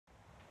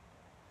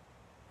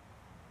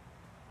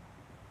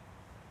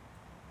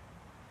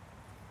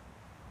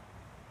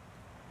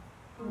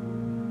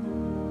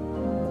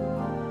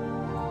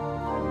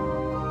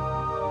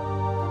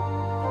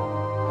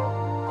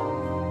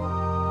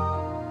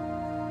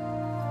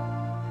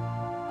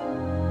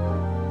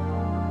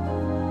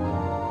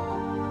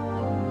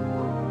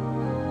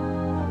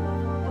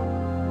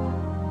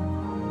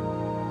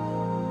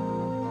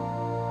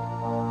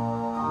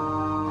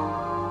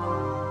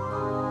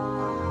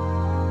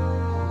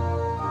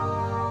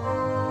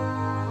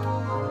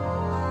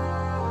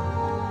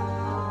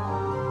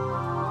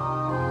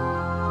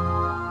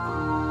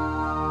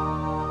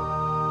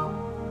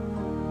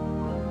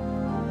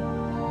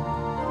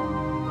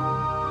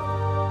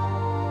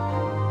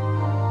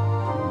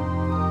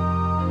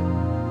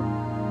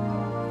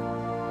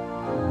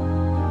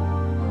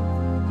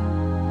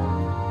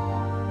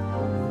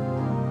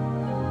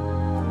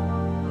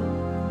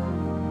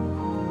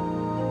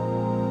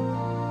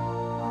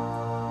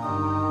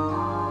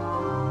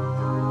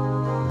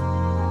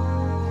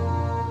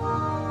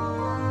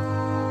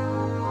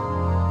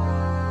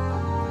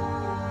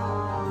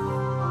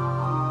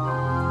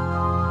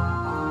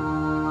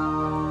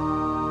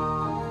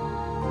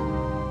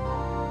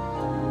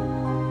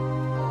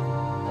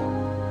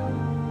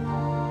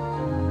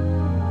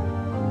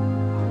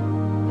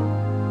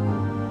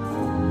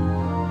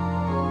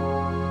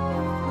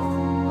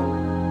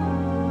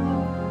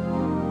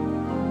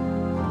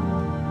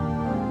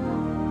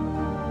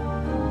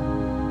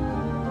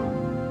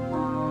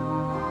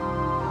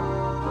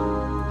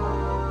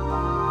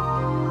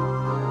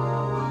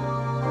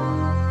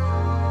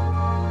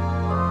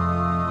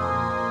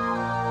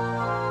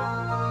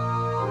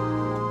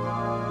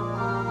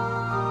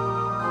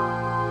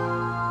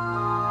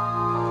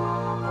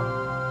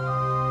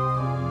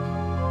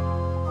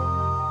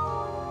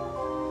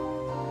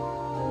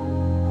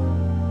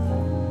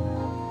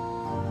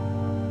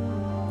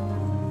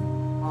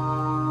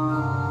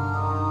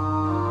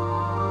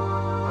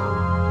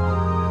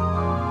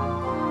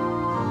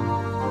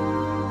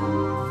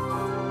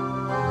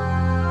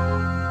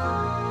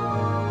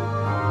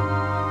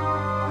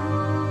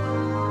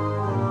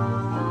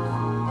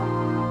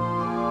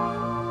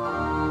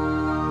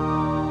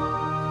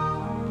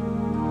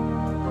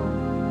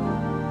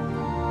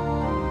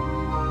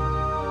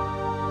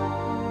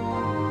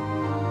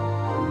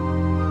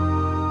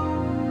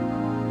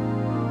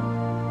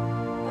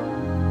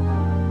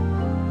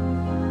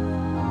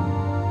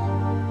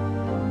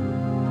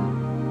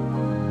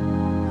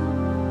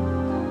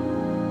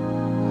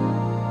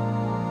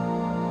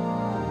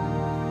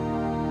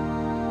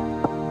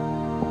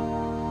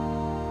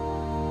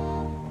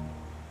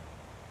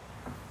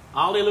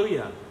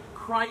Hallelujah.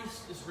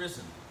 Christ is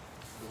risen.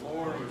 The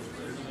Lord is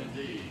risen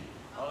indeed.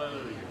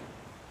 Hallelujah.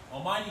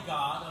 Almighty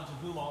God, unto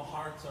whom all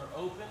hearts are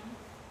open,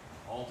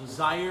 all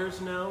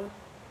desires known,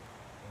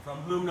 and from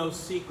whom no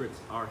secrets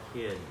are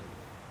hid,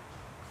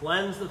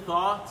 cleanse the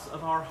thoughts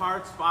of our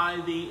hearts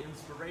by the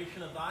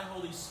inspiration of thy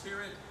Holy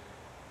Spirit,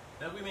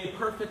 that we may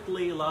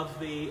perfectly love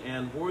thee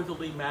and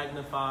worthily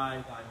magnify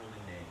thy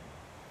holy name.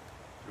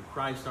 Through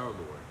Christ our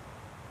Lord.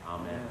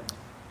 Amen.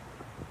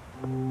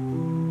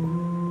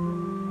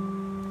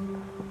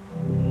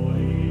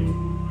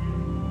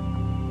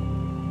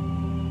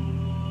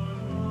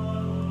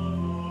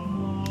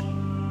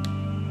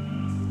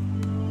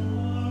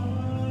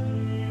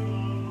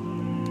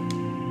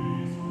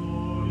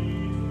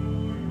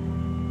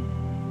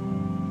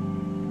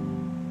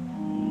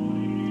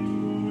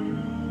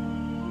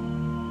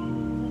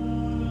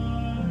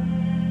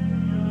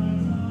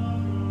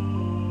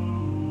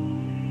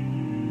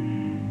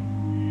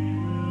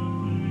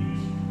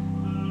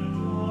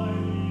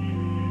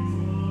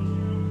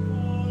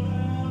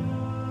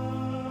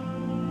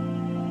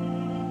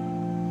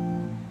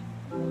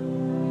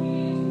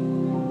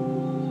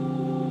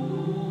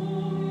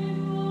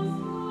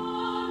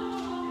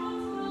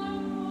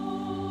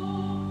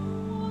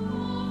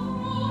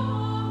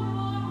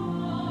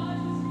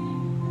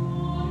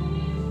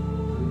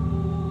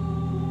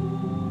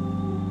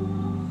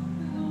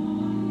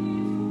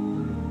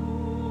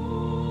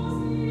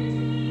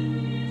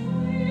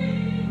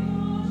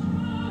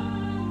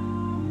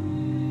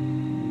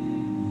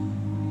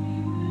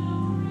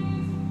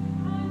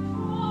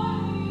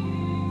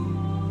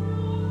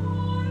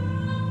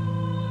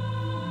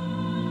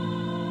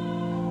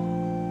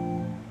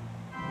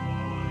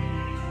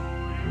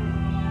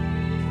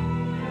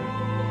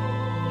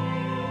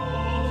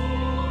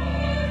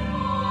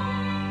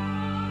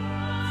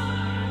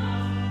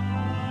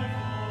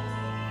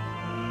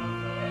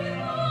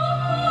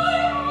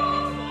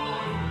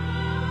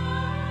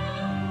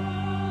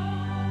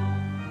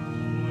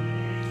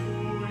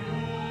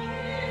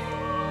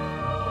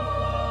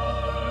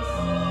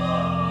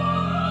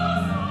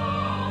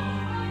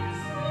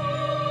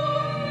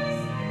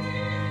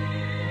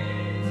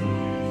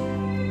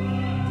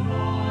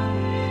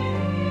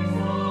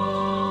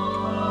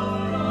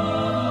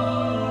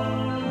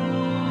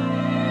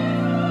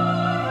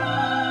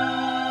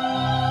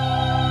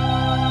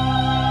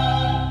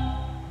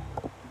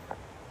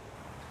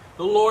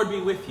 The Lord be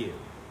with you.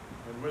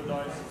 And with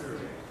thy spirit.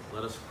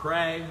 Let us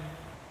pray.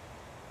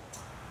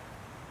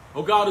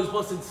 O God, whose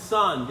blessed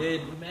Son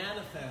did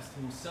manifest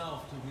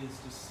himself to his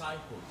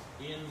disciples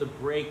in the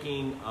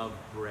breaking of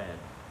bread,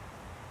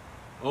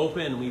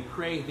 open, we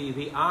pray thee,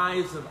 the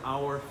eyes of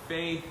our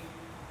faith,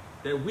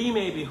 that we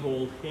may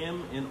behold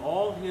him in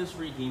all his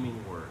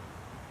redeeming work.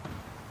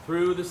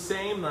 Through the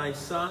same thy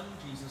Son,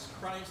 Jesus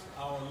Christ,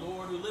 our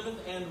Lord, who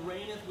liveth and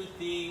reigneth with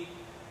thee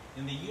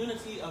in the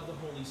unity of the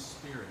Holy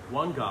Spirit,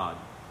 one God,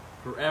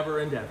 forever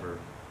and ever.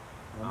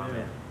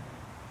 Amen.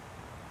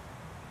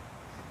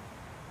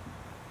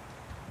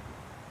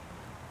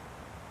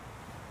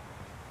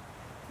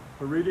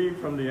 A reading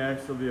from the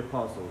Acts of the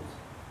Apostles.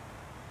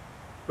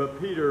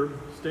 But Peter,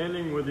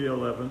 standing with the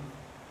 11,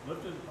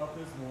 lifted up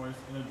his voice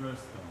and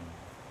addressed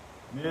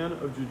them. Men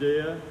of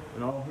Judea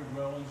and all who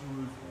dwell in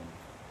Jerusalem,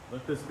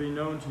 let this be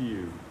known to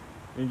you,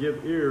 and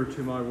give ear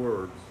to my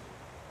words.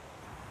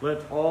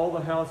 Let all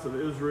the house of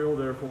Israel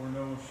therefore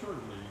know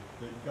assuredly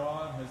that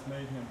God has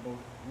made him both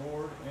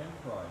Lord and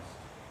Christ,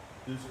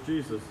 this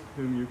Jesus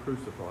whom you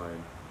crucified.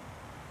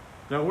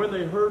 Now when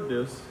they heard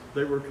this,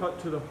 they were cut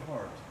to the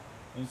heart,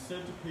 and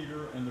said to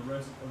Peter and the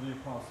rest of the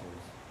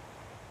apostles,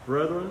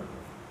 Brethren,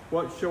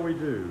 what shall we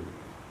do?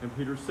 And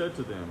Peter said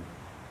to them,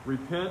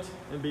 Repent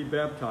and be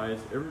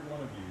baptized, every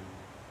one of you,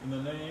 in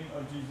the name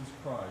of Jesus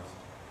Christ,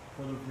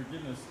 for the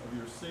forgiveness of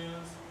your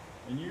sins,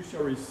 and you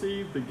shall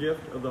receive the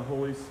gift of the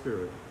Holy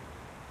Spirit.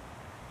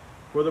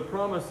 For the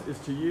promise is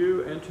to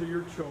you and to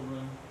your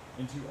children,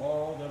 and to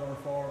all that are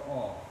far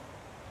off,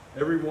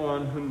 every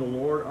one whom the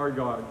Lord our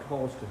God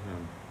calls to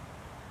him.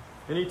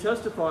 And he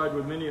testified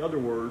with many other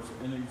words,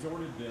 and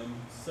exhorted them,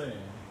 saying,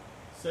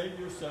 Save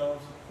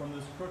yourselves from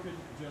this crooked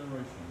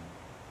generation.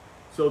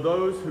 So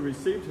those who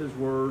received his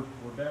word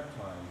were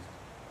baptized,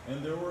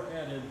 and there were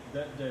added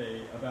that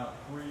day about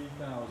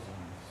 3,000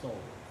 souls.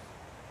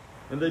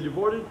 And they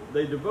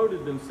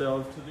devoted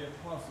themselves to the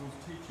apostles'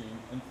 teaching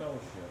and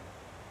fellowship,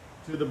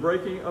 to the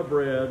breaking of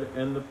bread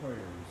and the prayers.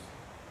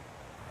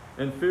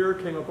 And fear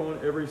came upon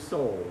every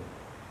soul,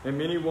 and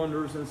many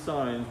wonders and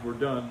signs were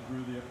done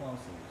through the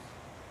apostles.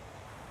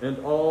 And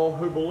all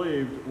who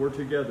believed were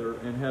together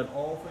and had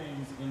all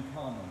things in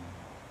common.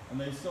 And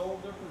they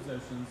sold their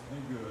possessions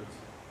and goods,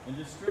 and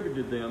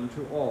distributed them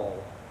to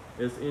all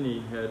as any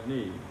had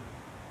need.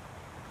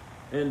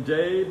 And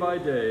day by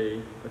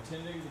day,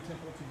 attending the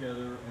temple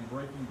together and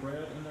breaking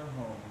bread in their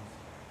homes,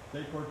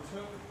 they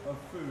partook of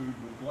food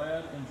with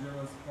glad and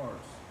generous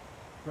hearts,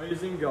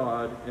 praising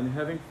God and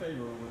having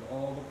favor with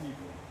all the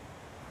people.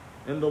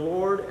 And the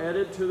Lord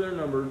added to their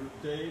number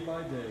day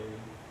by day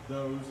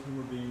those who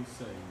were being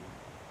saved.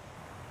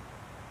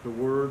 The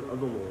word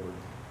of the Lord.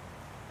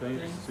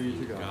 Thanks be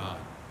to God.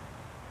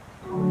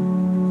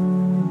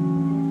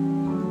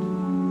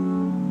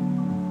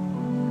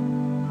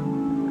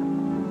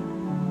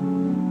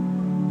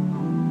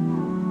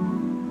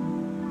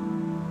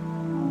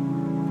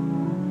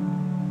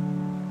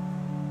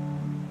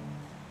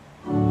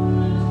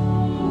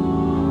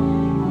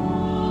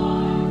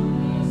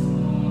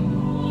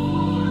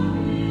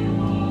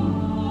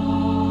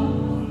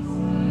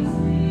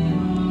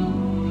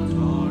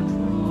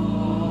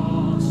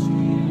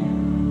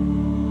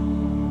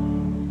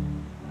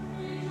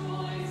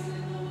 Rejoice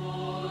in the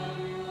Lord.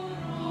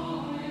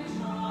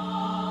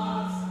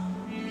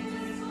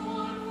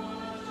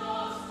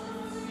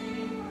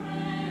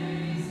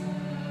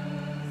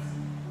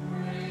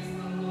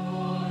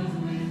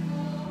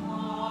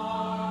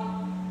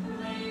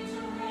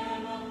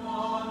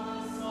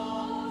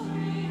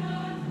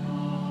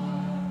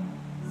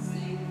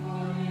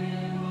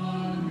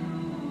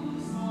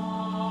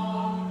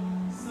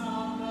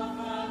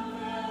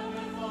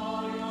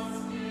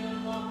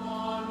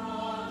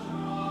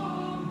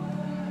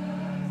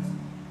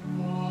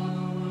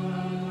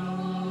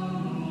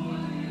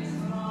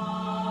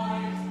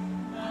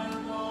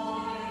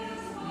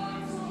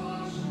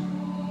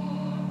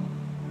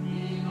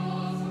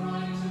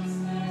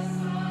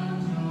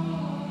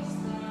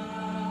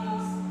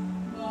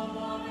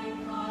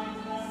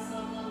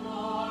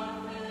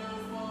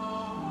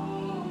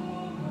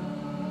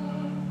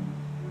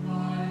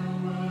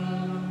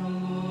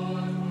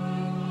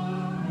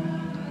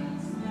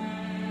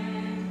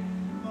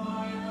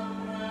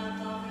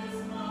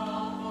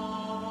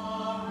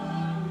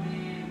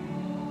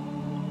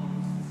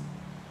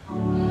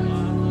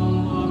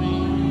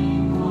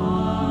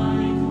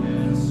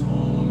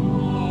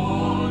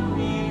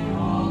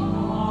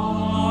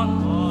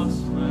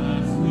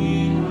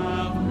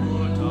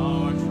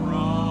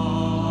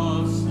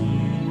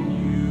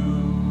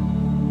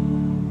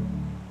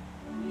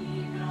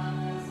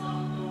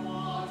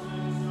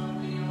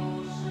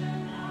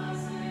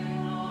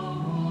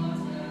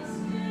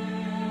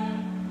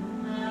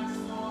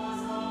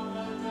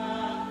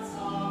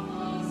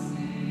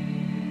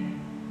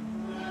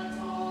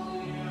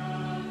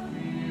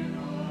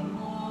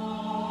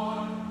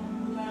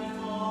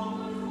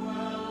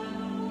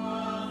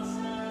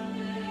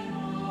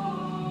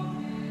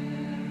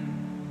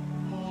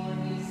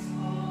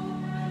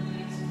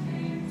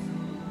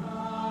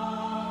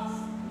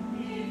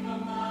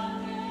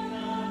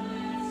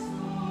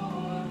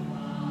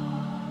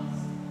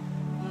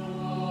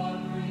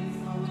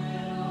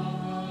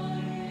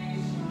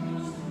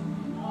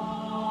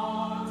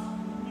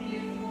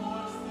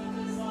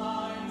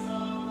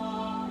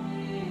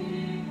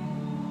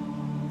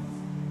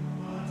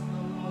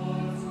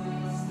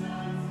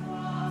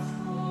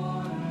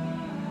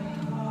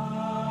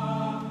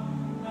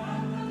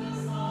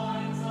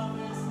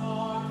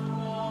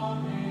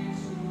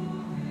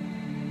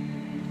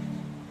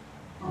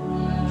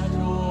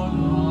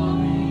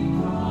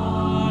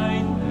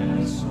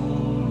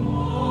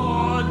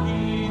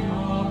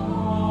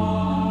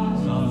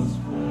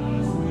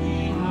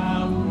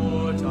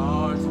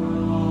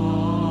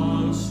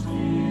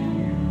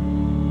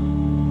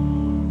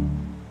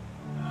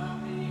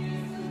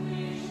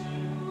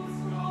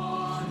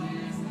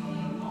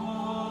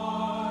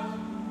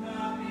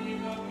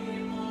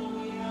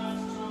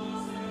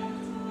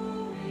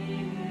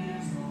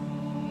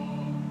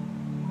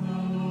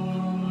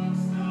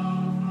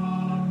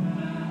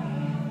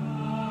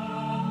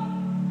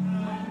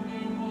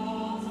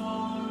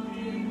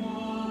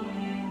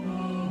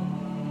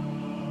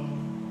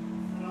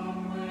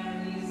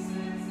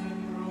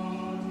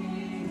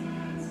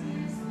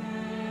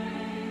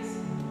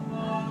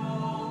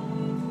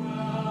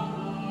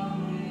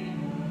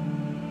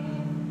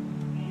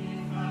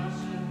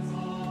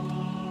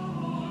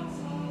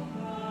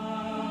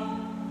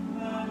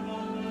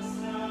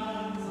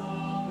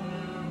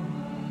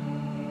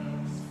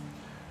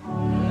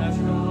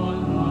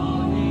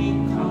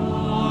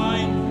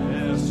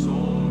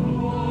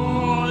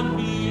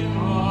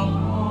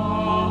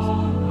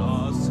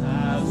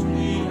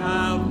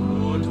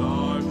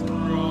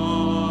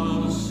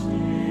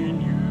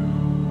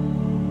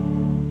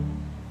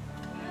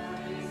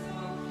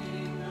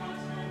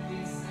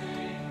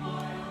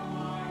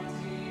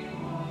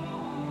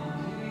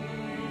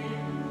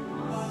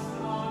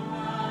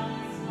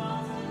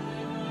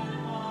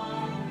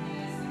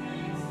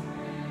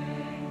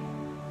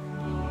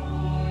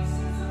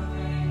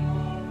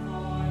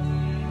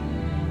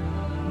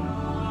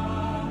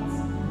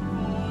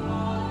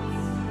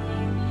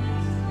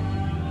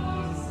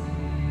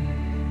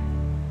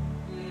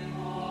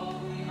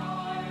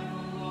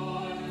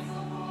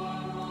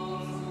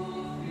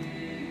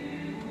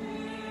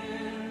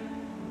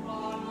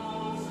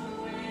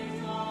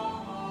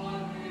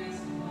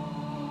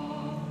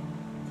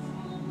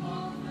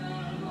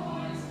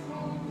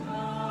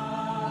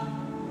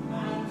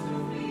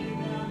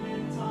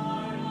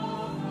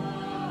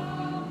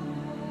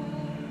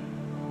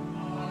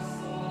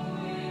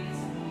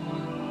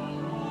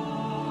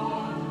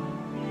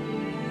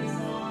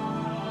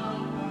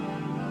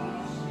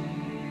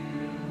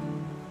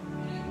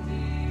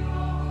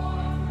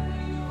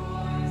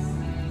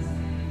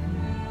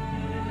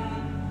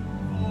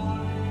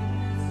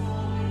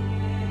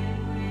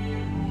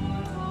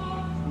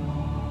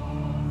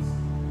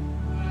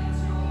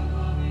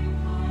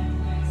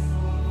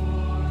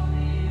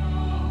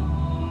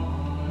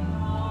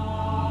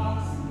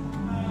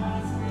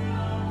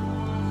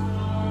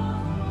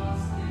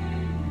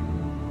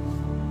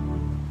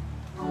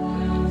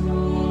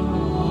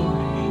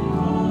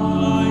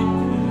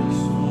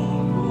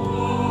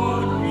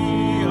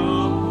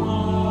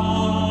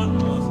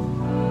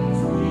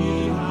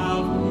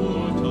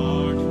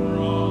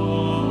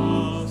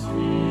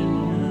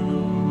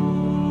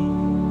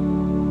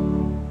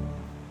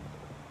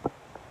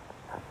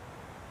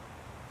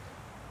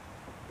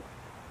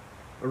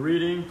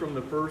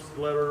 first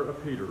letter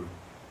of Peter.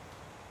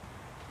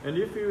 And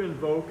if you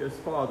invoke as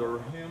Father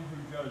him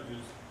who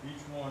judges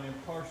each one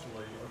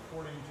impartially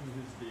according to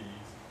his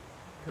deeds,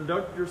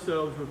 conduct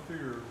yourselves with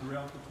fear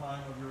throughout the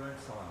time of your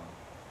exile.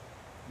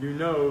 You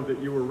know that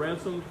you were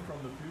ransomed from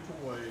the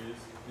futile ways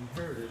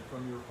inherited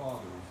from your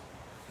fathers,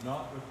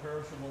 not with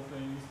perishable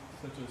things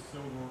such as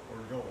silver or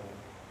gold,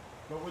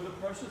 but with the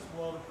precious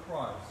blood of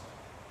Christ,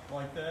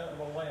 like that of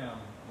a lamb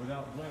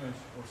without blemish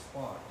or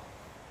spot.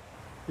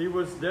 He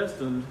was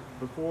destined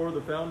before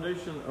the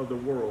foundation of the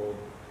world,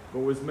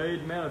 but was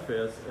made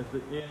manifest at the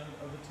end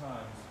of the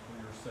times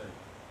for your sake.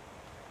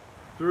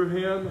 Through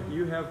him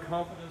you have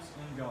confidence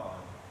in God,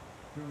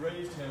 who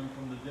raised him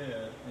from the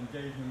dead and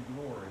gave him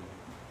glory,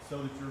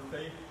 so that your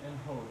faith and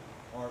hope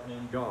are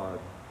in God.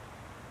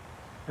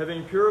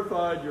 Having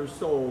purified your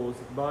souls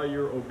by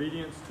your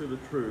obedience to the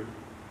truth,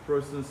 for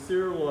a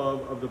sincere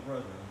love of the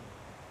brethren,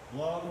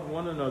 love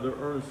one another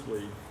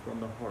earnestly from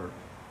the heart.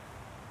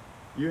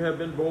 You have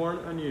been born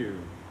anew,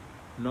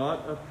 not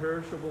of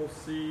perishable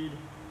seed,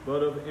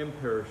 but of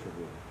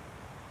imperishable,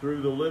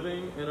 through the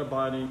living and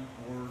abiding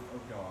Word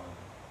of God.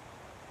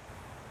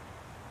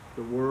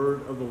 The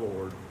Word of the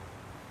Lord.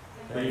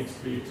 Thanks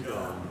be to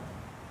God.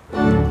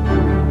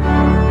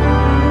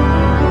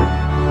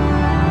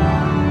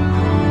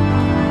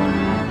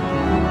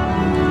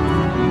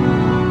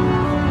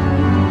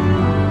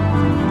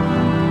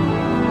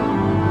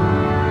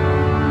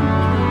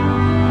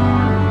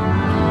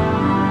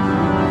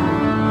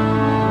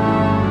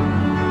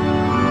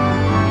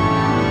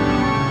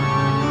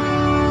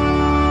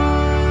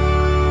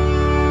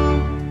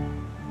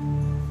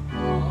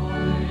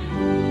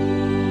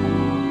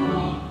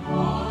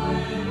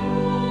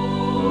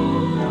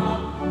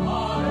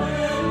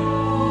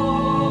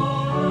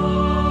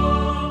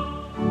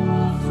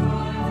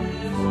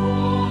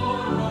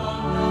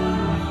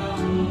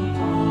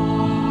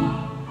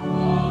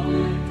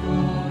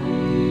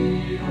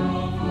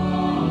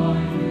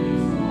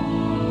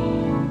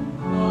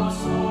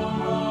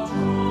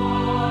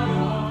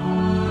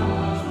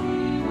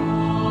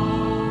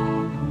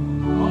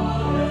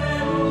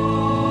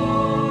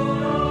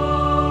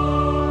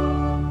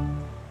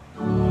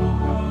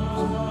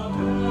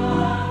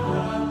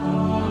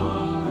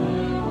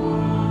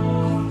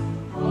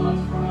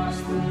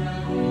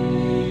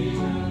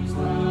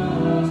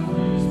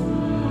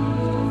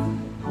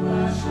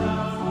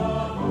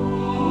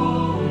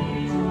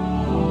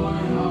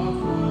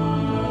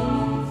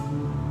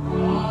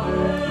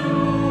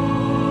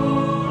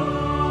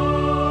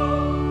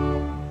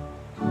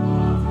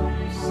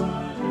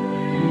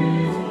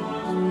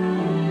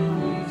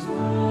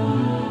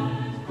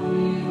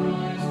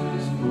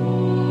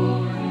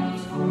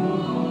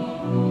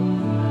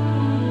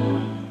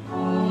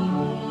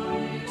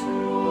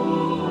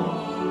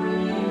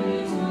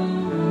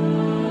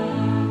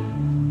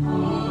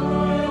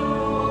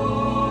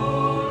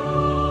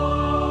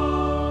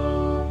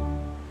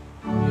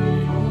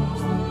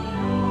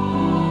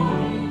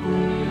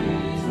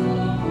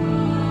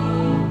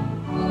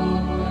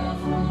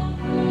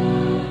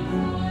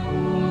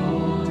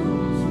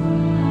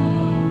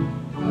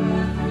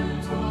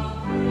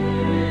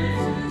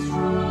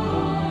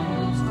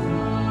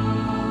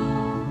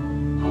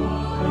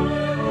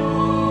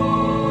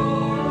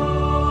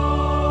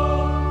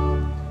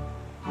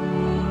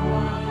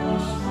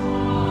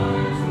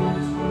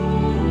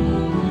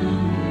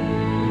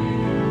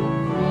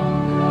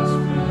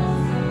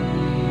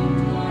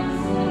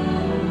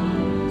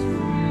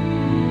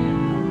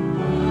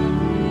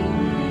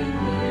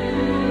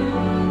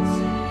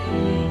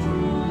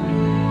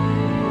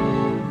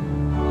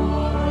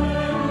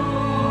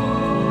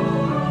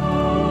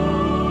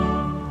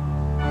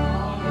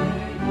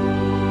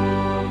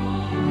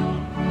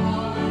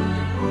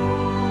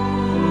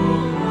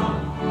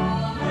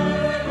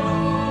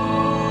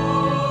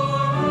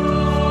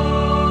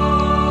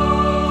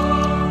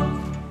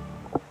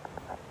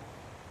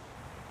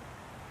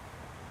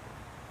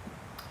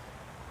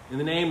 In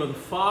the name of the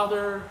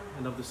Father,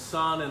 and of the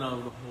Son, and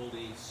of the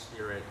Holy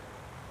Spirit.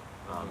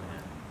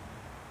 Amen.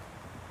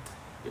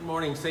 Good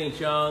morning, St.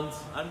 John's.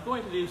 I'm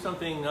going to do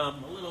something a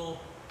little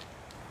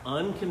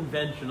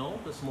unconventional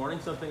this morning,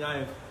 something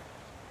I've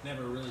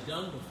never really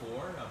done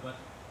before, but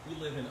we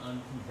live in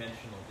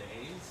unconventional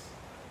days.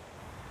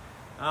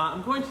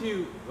 I'm going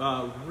to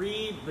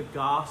read the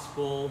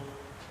Gospel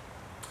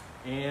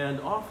and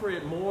offer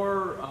it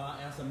more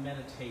as a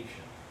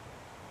meditation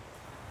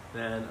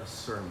than a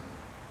sermon.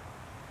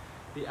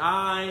 The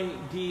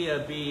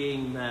idea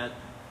being that,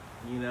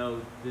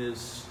 this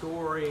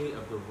story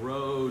of the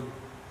road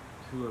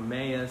to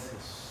Emmaus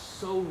is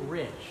so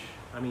rich.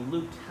 I mean,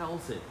 Luke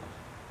tells it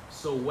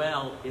so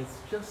well, it's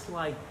just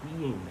like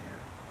being there.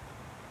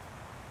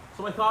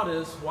 So my thought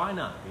is, why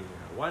not be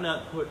there? Why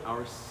not put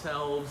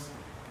ourselves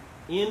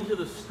into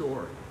the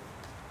story?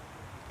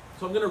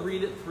 So I'm going to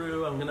read it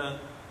through. I'm going to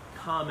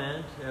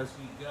comment as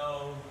we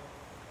go.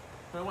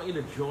 But I want you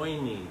to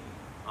join me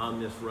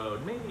on this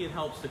road. Maybe it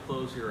helps to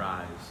close your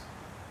eyes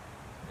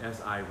as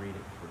I read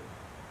it through.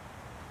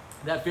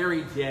 That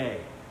very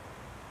day,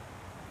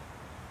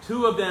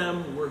 Two of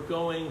them were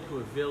going to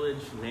a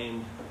village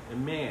named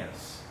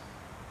Emmaus,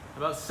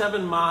 about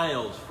 7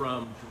 miles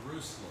from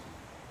Jerusalem,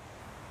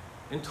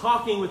 and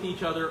talking with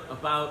each other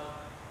about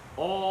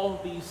all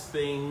these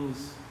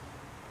things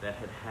that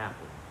had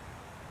happened.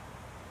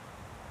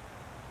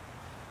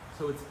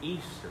 So it's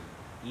Easter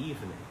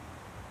evening.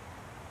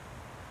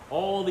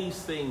 All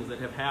these things that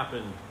have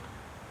happened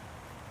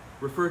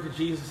refer to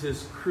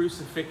Jesus'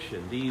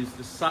 crucifixion. These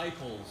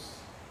disciples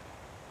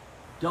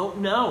don't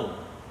know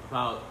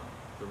about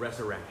the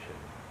resurrection.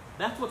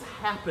 That's what's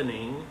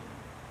happening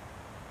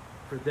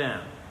for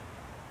them.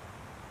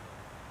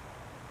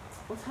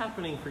 What's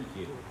happening for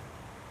you?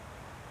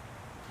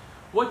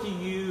 What do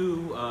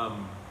you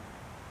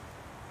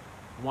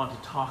want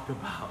to talk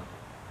about?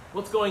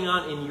 What's going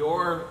on in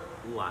your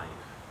life?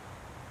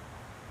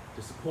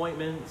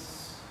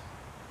 Disappointments,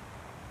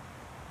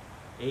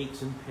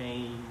 aches and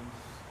pains,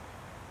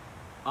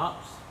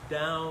 ups,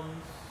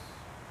 downs.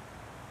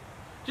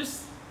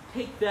 Just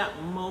take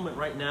that moment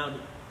right now to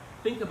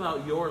think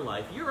about your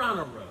life. You're on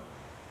a road,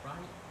 right?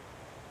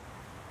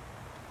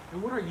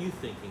 And what are you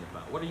thinking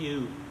about? What are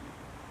you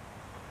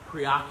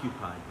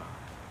preoccupied by?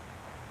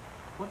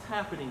 What's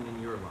happening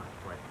in your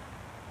life right now?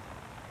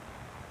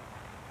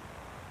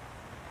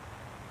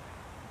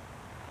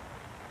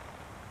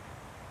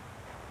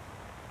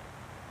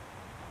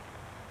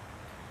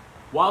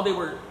 While they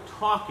were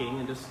talking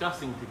and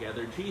discussing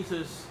together,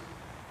 Jesus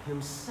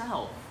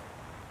himself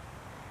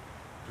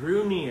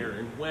drew near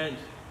and went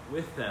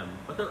with them,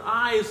 but their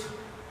eyes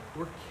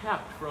were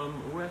kept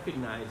from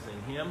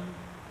recognizing him.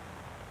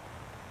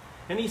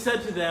 And he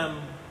said to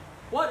them,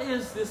 "What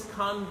is this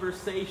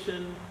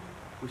conversation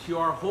which you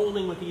are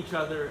holding with each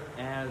other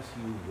as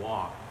you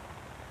walk?"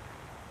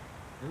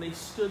 And they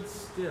stood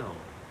still,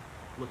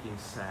 looking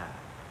sad.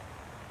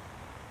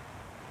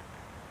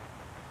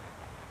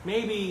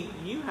 Maybe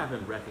you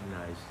haven't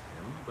recognized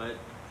him, but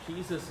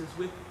Jesus is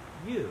with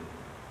you,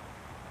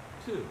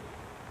 too,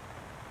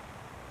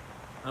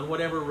 on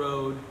whatever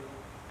road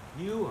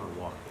you are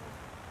walking.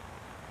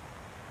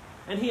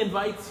 And he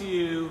invites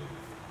you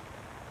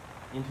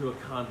into a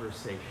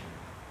conversation.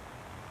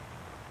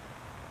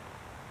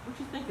 What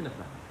you thinking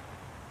about?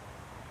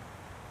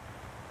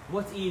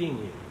 What's eating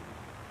you?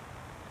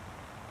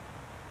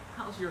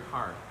 How's your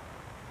heart?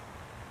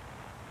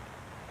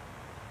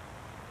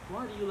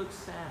 Why do you look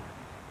sad?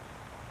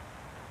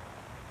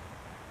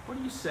 What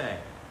do you say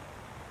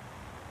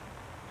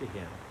to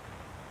him?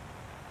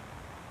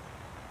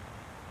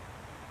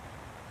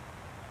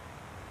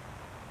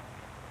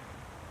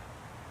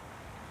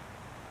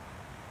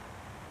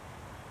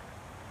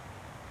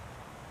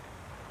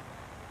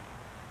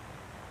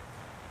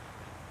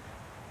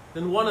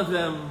 Then one of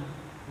them,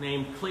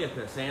 named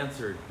Cleopas,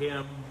 answered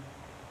him,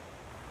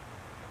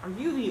 "Are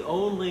you the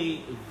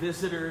only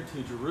visitor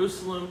to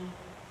Jerusalem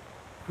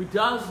who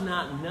does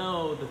not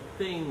know the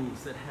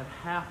things that have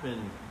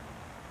happened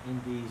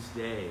in these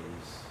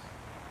days?"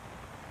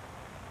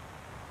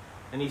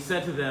 And he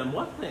said to them,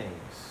 "What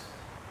things?"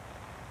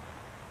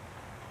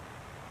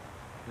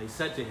 And they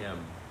said to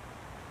him,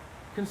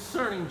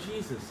 "Concerning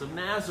Jesus of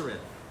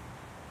Nazareth,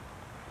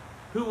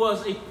 who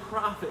was a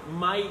prophet,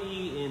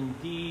 mighty in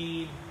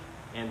deed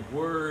and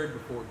word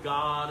before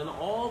God and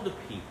all the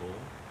people,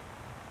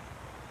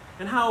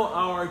 and how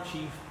our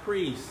chief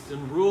priests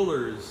and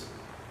rulers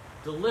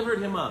delivered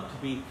him up to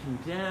be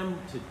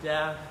condemned to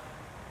death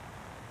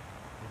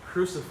and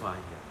crucified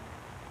him.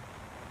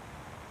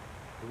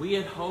 We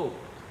had hoped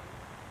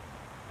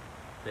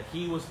that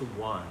he was the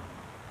one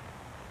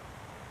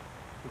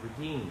to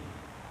redeem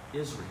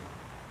Israel.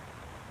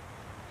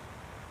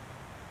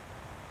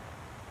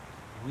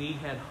 We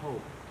had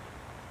hoped.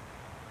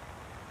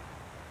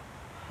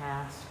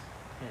 Past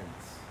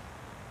tense.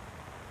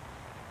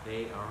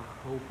 They are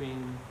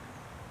hoping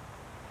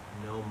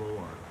no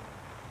more.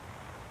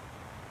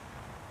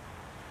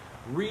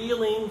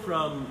 Reeling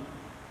from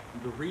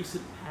the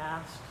recent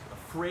past,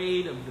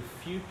 afraid of the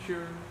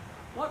future,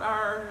 what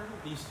are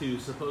these two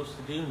supposed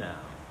to do now?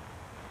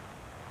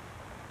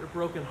 They're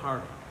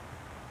brokenhearted.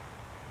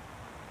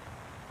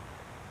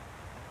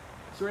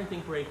 Is there anything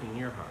breaking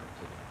your heart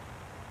today?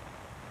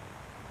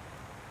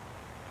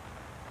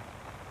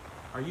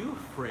 Are you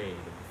afraid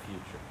of the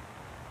future?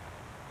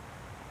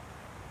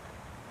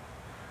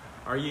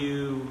 Are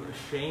you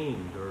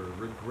ashamed or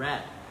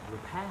regret the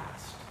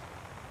past?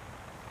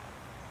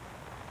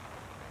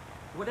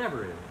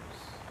 Whatever it is,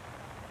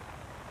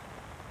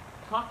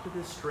 talk to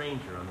this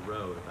stranger on the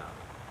road about it.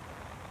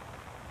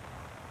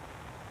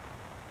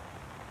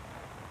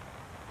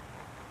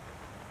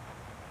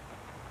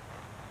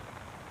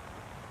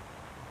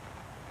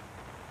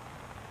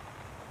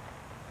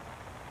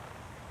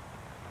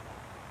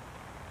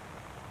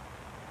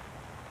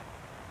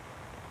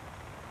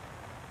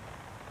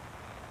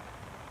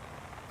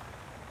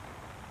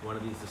 One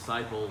of these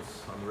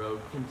disciples on the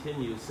road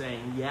continues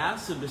saying,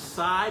 "Yes, and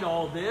beside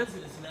all this,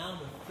 it is now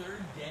the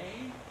 3rd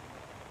day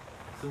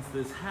since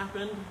this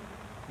happened.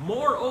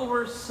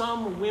 Moreover,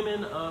 some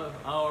women of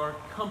our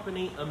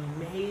company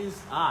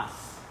amaze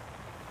us.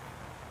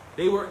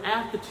 They were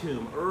at the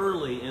tomb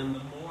early in the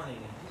morning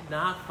and did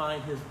not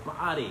find his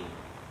body.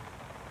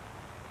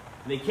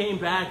 And they came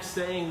back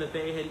saying that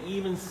they had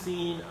even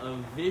seen a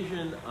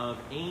vision of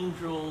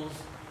angels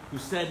who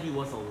said he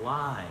was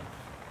alive.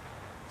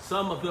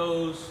 Some of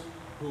those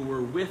who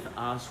were with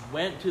us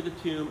went to the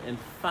tomb and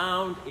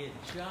found it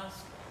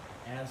just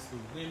as the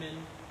women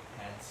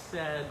had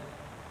said,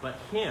 but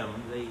him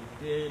they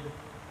did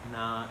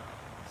not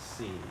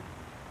see.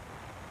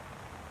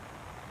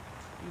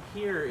 You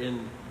hear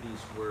in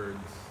these words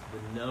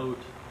the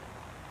note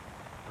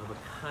of a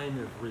kind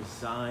of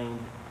resigned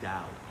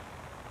doubt.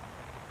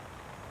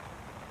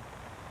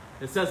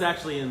 It says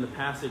actually in the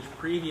passage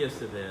previous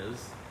to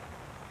this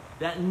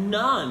that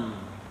none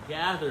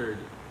gathered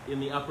in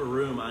the upper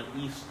room on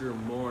Easter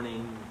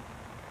morning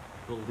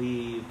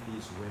believed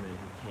these women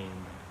who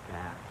came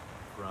back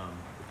from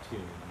the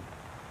tomb.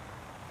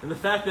 And the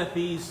fact that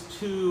these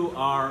two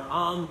are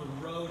on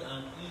the road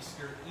on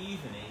Easter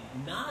evening,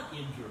 not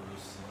in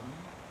Jerusalem,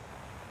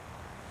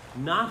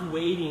 not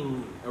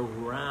waiting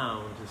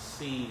around to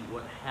see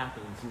what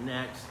happens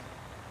next,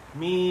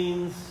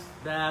 means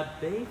that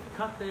they've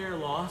cut their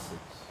losses.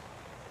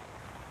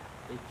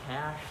 They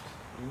cashed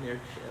in their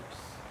chips.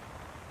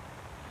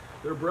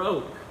 They're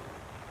broke.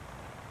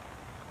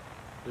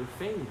 Their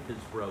faith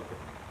is broken.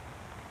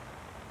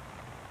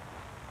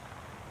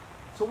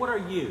 So what are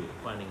you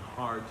finding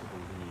hard to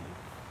believe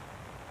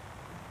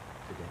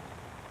today?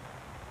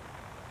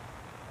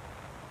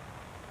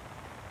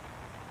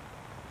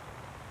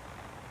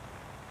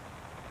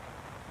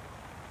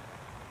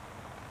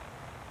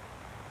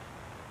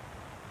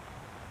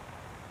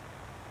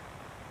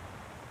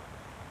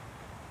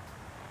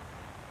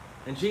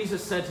 And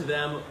Jesus said to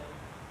them,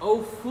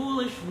 O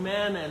foolish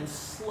men and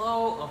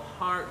slow of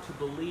heart to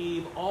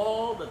believe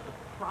all that the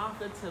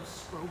prophets have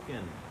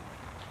spoken.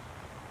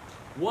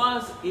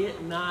 Was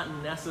it not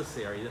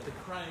necessary that the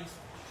Christ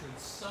should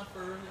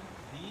suffer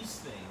these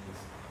things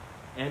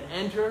and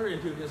enter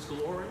into his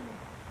glory?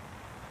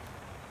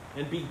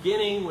 And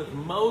beginning with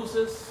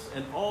Moses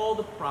and all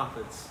the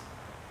prophets,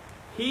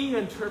 he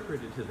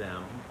interpreted to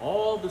them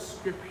all the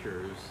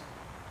scriptures,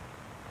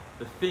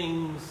 the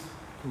things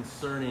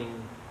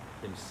concerning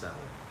himself.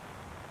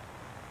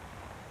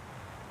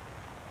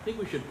 I think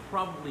we should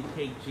probably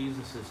take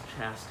Jesus'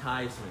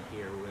 chastisement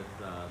here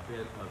with a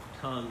bit of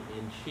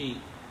tongue-in-cheek.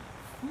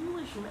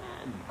 Foolish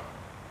men,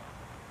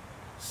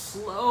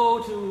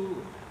 slow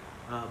to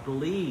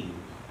believe.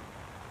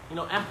 You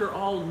know, after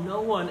all, no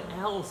one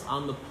else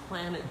on the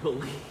planet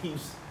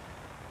believes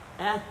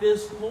at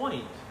this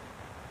point.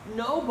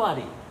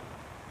 Nobody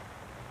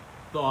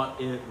thought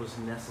it was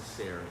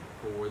necessary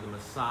for the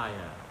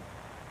Messiah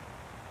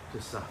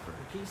to suffer.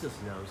 Jesus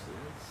knows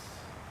this.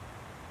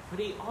 But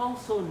he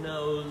also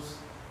knows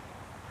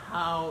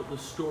how the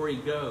story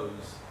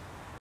goes.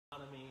 Or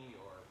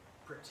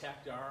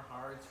protect our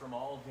hearts from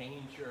all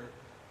danger.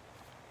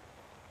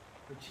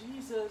 But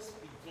Jesus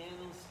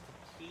begins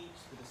to teach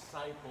the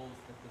disciples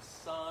that the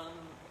Son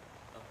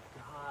of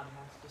God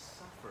has to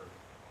suffer.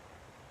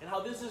 And how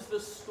this is the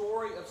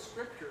story of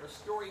Scripture, a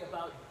story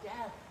about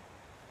death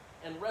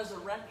and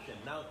resurrection.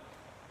 Now,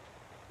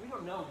 we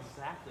don't know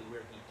exactly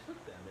where he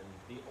took them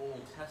in the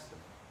Old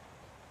Testament.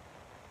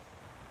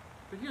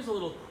 But here's a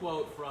little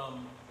quote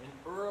from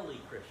an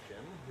early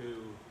Christian who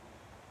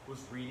was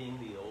reading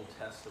the Old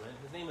Testament.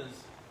 His name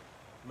is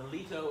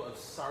Melito of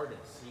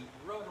Sardis. He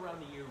wrote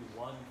around the year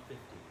 150.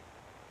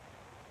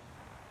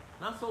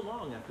 Not so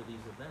long after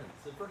these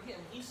events. And for him,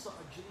 he saw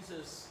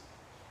Jesus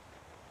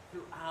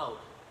throughout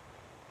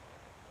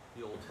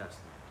the Old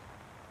Testament.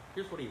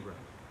 Here's what he wrote.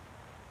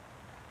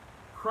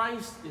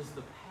 Christ is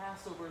the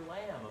Passover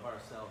lamb of our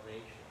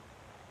salvation.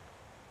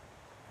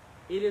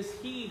 It is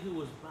he who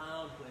was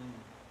bound when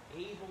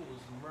Abel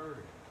was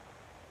murdered,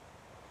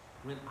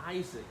 when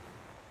Isaac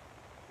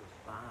was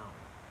bound,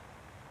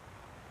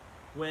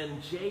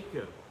 when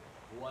Jacob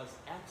was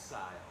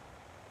exiled,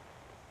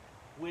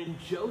 when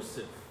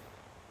Joseph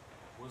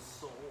was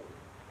sold,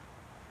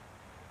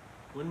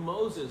 when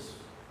Moses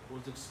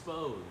was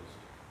exposed,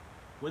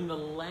 when the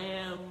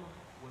lamb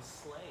was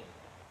slain,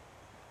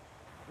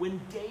 when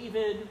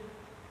David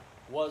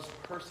was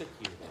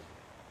persecuted,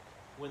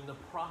 when the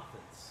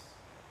prophets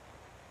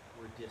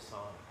were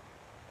dishonored.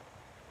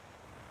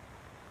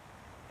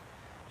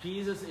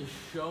 Jesus is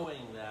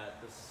showing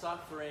that the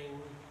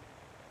suffering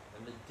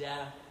and the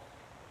death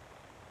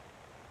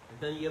and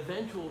then the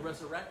eventual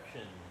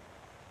resurrection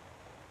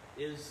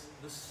is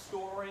the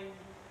story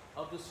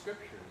of the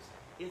Scriptures.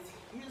 It's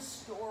his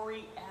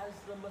story as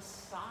the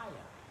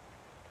Messiah.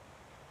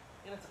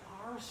 And it's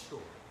our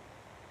story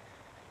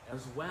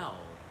as well.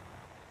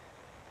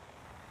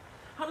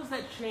 How does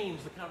that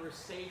change the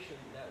conversation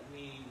that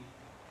we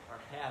are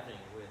having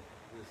with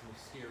this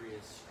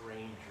mysterious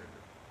stranger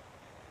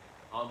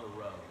on the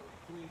road?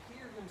 Can you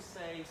hear him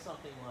say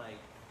something like,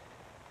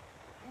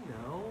 I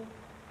know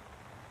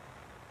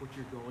what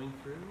you're going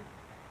through?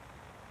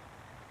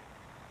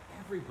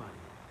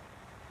 Everybody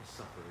has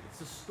suffered. It's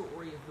the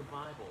story of the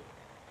Bible.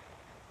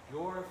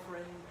 You're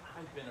afraid,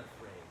 I've been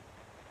afraid.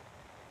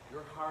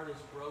 Your heart is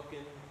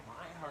broken.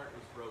 My heart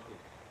is broken.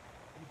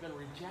 You've been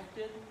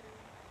rejected.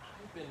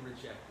 I've been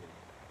rejected.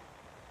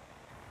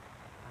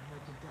 I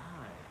had to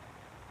die.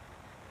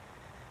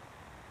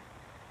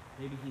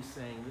 Maybe he's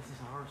saying, this is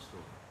our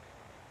story.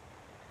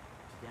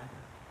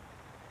 Together.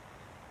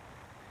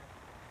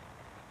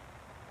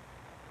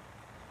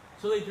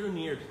 So they drew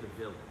near to the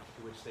village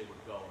to which they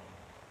were going.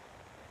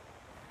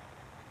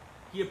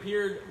 He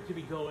appeared to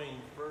be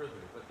going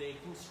further, but they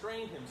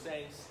constrained him,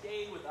 saying,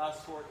 stay with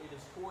us, for it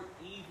is toward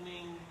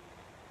evening,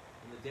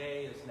 and the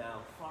day is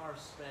now far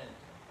spent.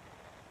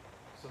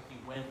 So he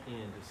went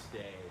in to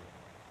stay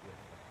with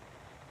them.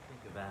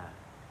 Think of that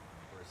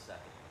for a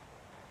second.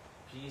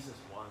 Jesus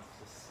wants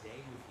to stay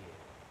with you.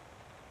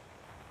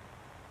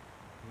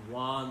 He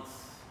wants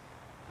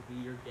to be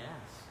your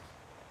guest.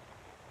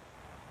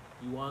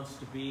 He wants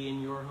to be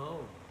in your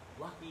home.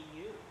 Lucky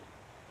you.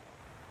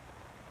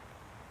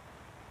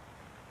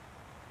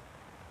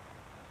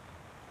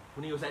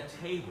 When he was at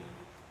table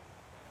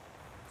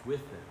with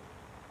them,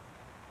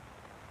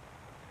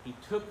 he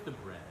took the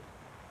bread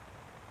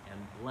and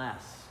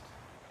blessed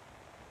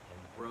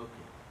and broke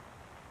it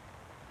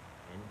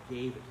and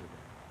gave it to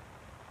them.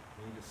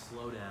 We need to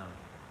slow down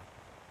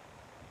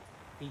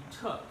here. He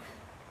took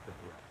the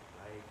bread,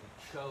 right?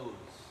 He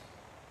chose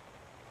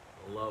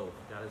the loaf,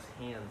 got his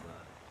hands on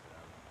it.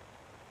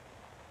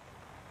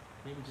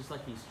 Maybe just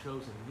like he's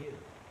chosen you.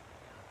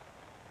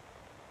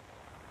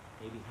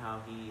 Maybe how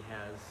he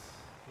has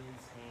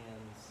his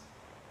hands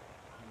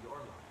on your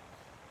life.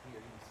 Here,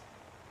 he's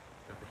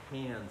got the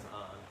hands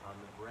on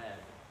the bread.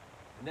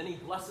 And then he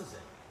blesses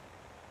it.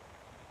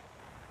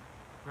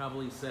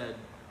 Probably said,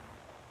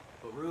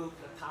 Baruch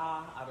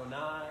atah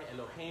Adonai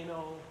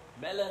Eloheinu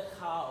melech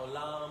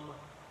haolam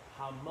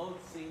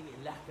hamotzi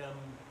lechem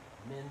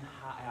min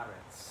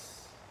haaretz.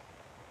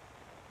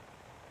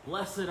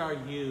 Blessed are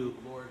you,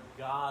 Lord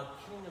God,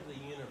 King of the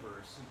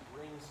universe, who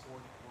brings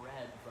forth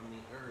bread from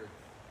the earth.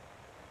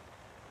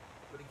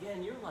 But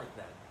again, you're like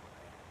that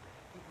bread.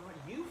 He brought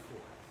you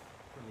forth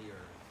from the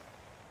earth.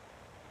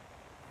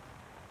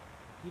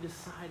 He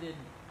decided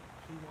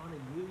he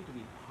wanted you to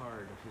be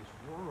part of his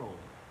world,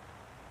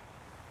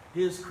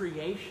 his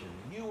creation.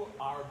 You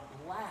are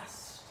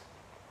blessed.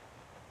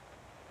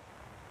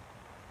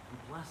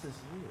 He blesses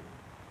you.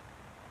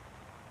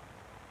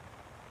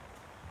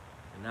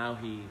 And now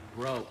he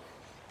broke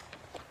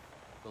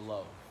the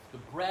loaf. The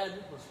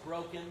bread was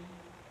broken.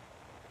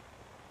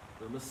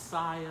 The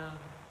Messiah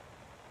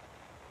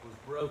was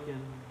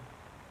broken.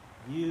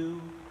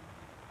 You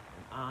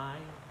and I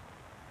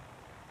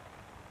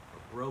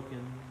are broken.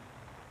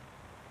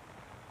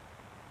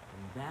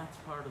 And that's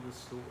part of the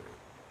story.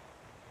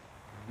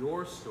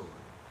 Your story.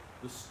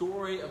 The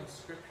story of the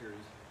Scriptures.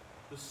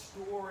 The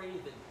story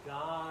that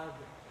God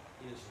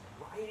is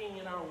writing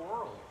in our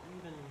world,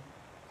 even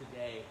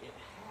today. It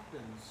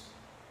happens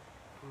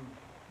through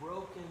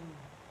broken,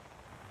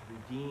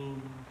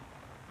 redeemed,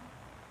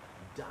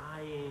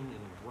 dying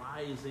and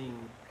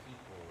rising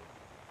people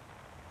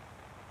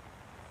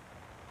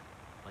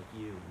like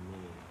you and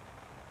me.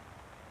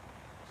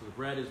 So the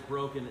bread is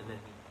broken, and then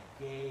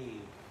he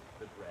gave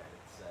the bread,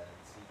 it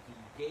says.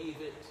 He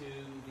gave it to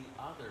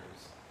the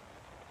others.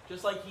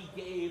 Just like he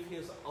gave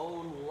his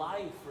own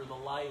life for the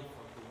life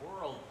of the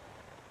world.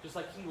 Just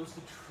like he was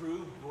the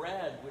true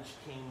bread which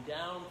came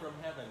down from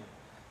heaven.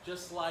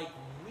 Just like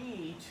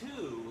we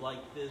too,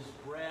 like this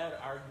bread,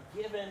 are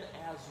given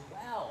as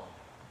well.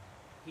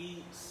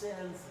 He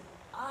sends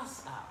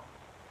us out,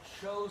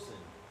 chosen,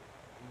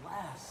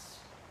 blessed,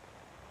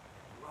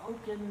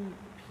 broken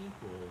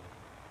people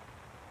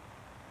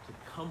to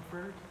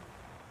comfort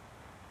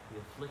the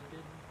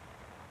afflicted,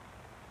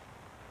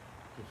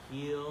 to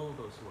heal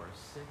those who are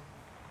sick,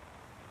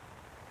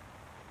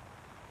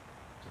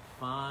 to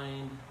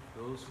find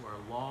those who are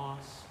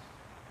lost,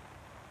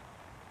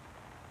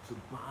 to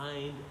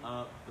bind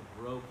up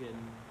the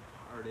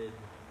broken-hearted.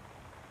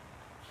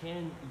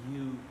 Can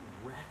you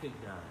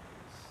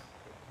recognize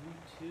that you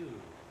too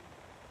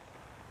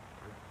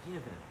are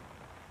given,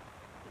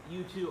 that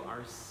you too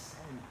are sent?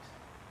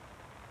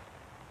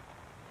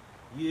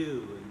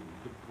 You and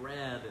the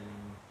bread and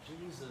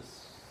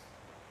Jesus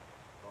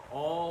are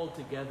all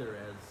together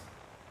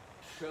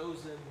as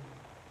chosen,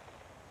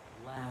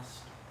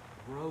 blessed,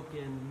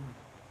 broken,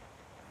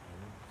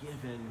 and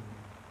given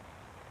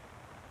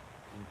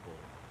people.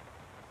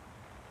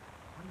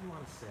 What do you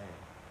want to say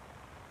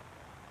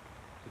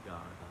to God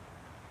about that?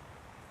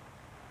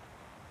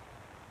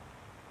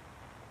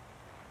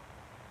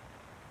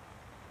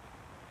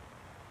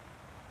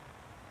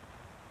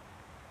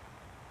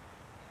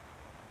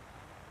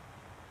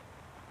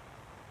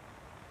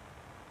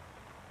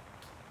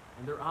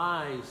 And their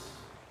eyes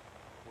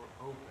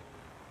were open,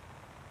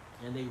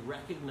 and they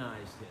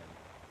recognized him.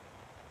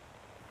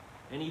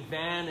 And he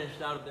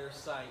vanished out of their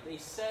sight. They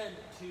said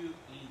to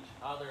each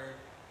other,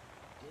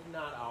 did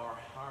not our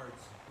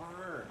hearts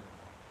burn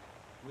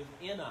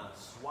within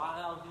us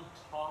while he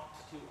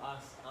talked to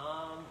us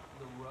on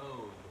the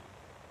road,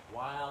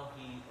 while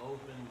he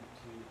opened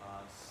to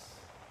us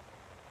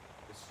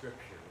the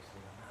Scriptures.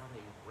 Now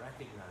they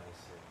recognize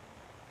it.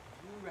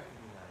 Do you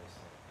recognize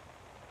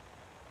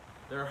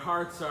it? Their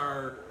hearts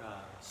are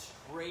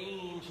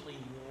strangely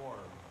warm.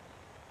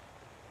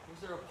 Was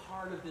there a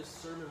part of this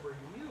sermon where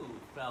you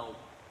felt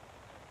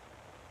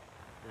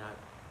that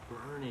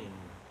burning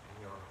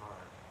in your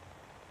heart?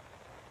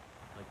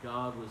 Like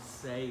God was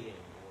saying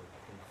or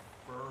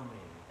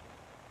confirming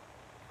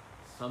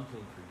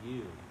something for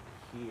you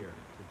here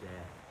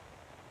today.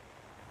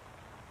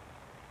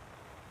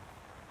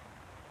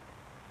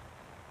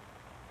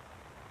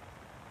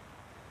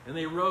 And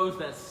they rose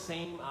that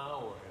same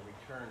hour and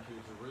returned to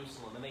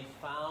Jerusalem. And they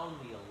found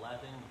the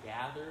 11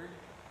 gathered,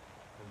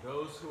 and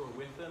those who were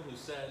with them, who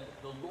said,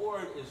 "The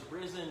Lord is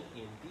risen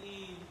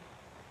indeed,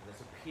 and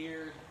has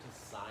appeared to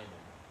Simon."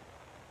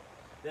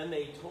 Then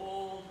they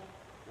told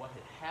what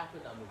had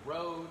happened on the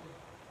road,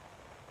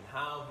 and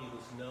how he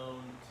was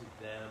known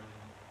to them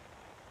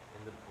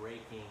in the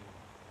breaking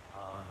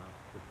of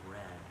the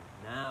bread.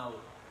 Now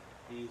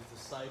these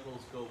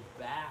disciples go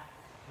back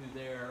to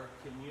their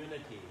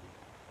community,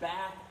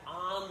 back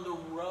on the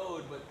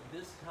road, but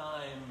this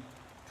time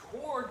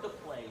toward the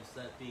place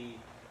that the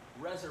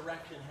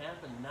resurrection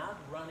happened, not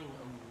running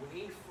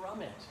away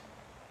from it.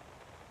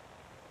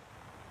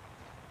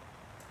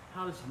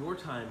 How does your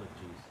time with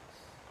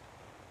Jesus,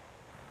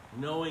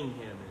 knowing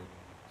him in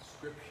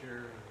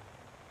Scripture,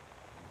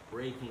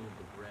 breaking of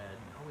the bread,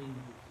 knowing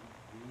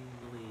who he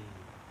really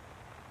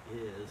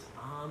is,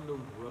 on the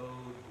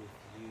road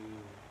with you,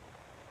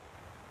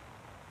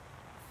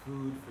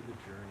 food for the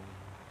journey,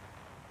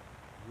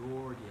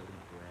 your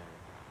daily bread,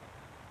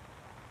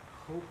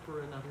 hope for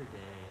another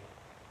day,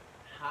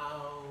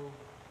 how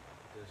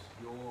does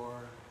your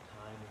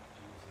time with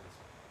Jesus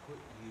put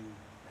you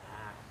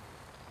back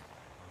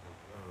on the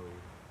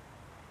road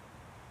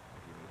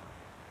of your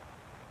life?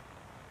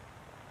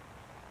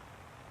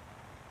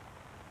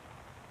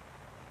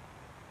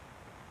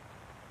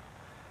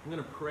 I'm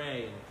going to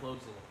pray in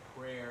closing a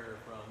prayer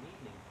from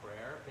evening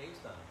prayer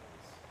based on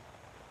this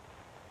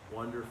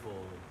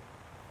wonderful,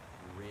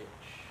 rich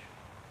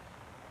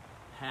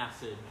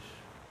passage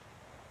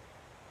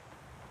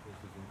as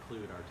we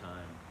conclude our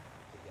time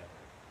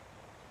together.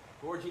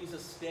 Lord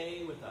Jesus,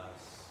 stay with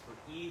us,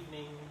 for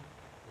evening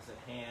is at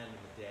hand and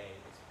the day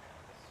is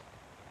past.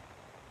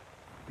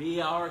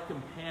 Be our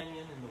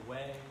companion in the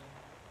way.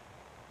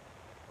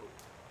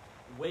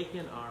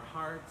 Awaken our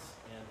hearts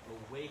and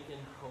awaken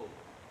hope,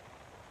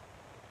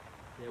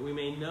 that we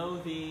may know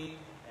thee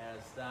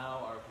as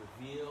thou art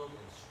revealed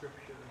in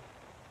Scripture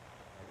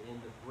and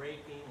in the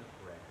breaking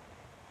of bread.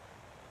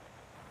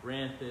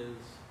 Grant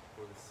this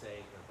for the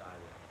sake of thy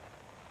love.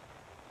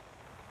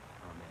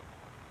 Amen.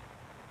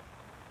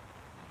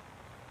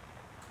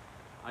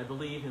 I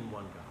believe in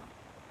one God,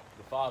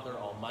 the Father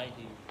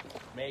Almighty,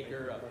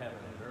 maker of heaven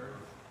and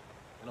earth,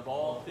 and of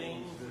all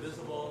things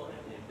visible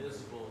and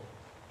invisible,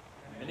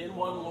 and in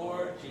one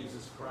Lord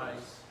Jesus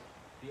Christ,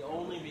 the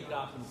only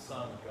begotten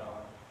Son of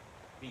God,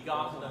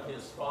 begotten of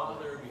his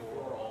Father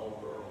before all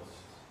worlds,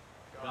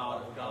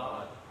 God of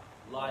God,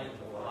 light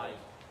of light,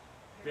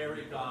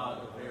 very God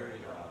of very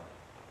God,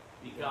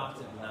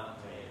 begotten, not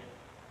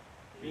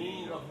made,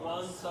 being of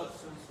one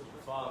substance with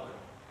the Father,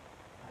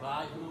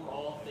 by whom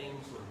all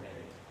things were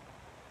made,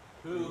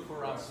 who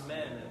for us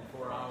men and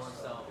for our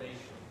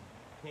salvation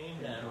came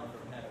down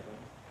from heaven,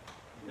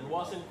 and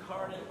was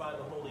incarnate by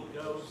the Holy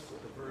Ghost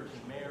of the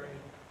Virgin Mary,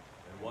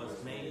 and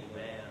was made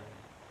man,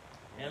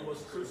 and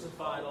was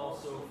crucified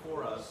also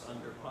for us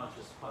under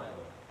Pontius Pilate.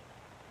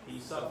 He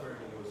suffered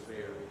and was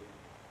buried.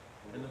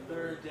 And the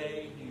third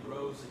day he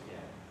rose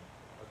again,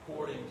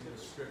 according to the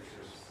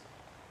Scriptures,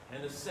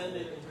 and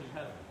ascended into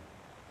heaven,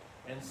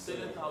 and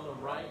sitteth on the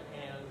right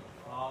hand of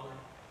the Father.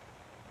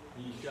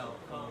 He shall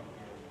come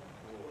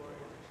and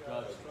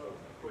judge the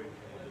quick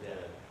and the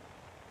dead,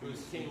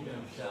 whose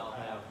kingdom shall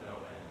have no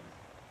end.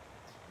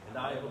 And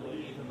I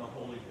believe in the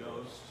Holy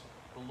Ghost,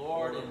 the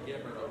Lord and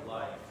giver of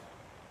life,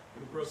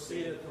 who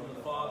proceedeth from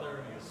the Father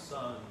and the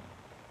Son,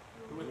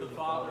 who with the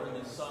Father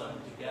and the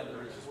Son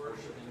together is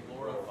worshipped and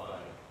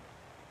glorified,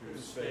 who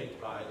spake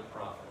by the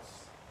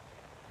prophets.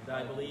 And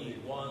I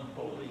believe one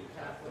holy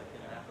Catholic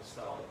and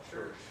Apostolic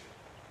Church.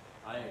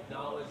 I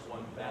acknowledge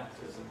one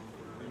baptism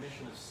for the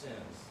remission of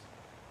sins,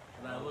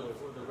 and I look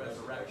for the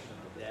resurrection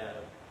of the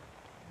dead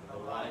and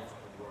the life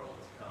of the world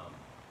to come.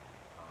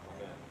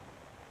 Amen.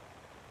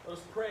 Let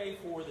us pray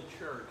for the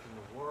church and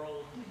the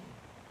world.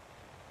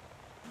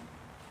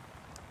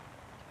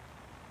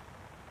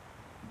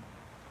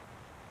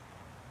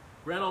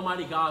 Grant,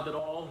 Almighty God, that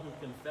all who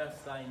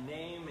confess thy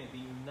name may be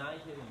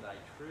united in thy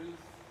truth,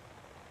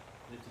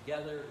 live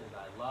together in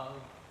thy love,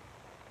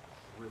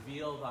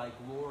 reveal thy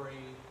glory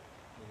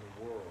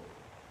in the world.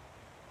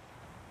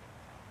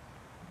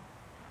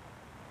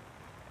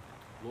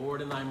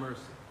 Lord, in thy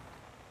mercy,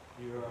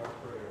 Hear our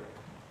prayer.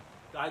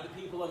 guide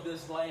the people of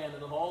this land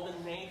and of all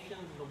the nations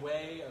in the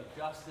way of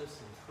justice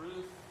and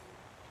truth,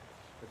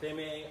 that they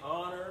may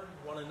honor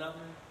one another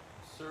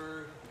and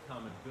serve the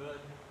common good.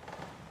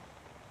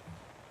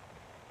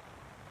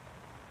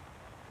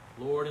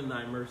 Lord, in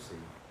thy mercy,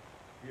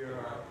 Hear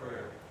our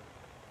prayer.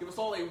 Give us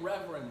all a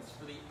reverence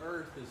for the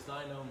earth as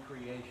thine own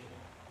creation,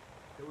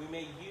 that we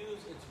may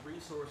use its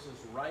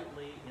resources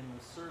rightly in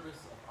the service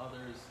of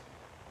others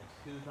and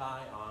to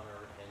thy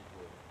honor and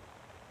glory.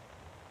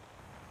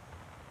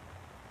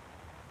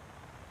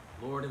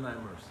 Lord, in thy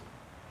mercy,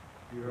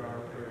 hear our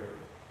prayers.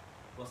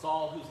 Bless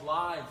all whose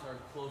lives are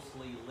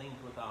closely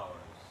linked with ours.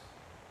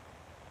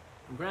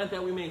 And grant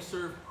that we may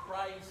serve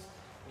Christ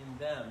in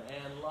them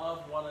and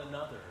love one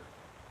another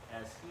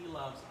as he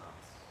loves us.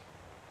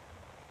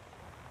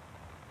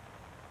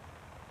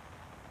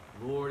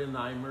 Lord, in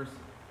thy mercy,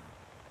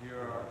 hear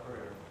our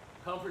prayer.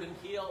 Comfort and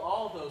heal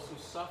all those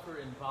who suffer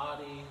in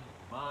body,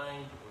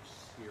 mind, or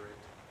spirit.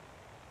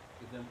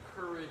 Give them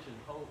courage and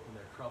hope in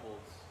their troubles.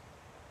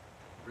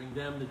 Bring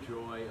them the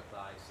joy of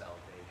thy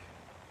salvation.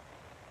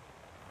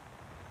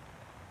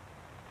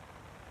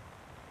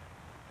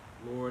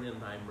 Lord, in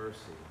thy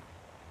mercy,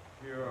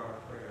 hear our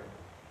prayer.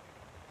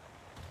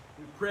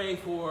 we pray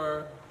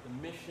for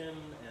the mission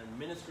and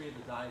ministry of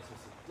the Diocese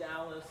of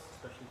Dallas,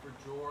 especially for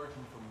George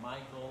and for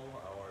Michael,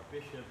 our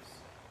bishops,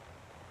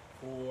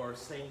 for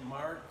St.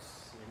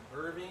 Mark's in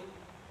Irving,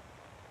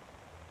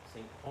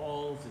 St.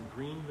 Paul's in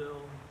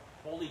Greenville,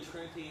 Holy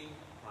Trinity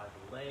by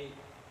the Lake,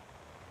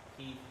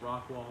 Keith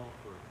Rockwall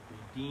for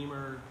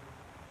Redeemer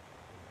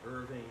in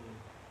Irving,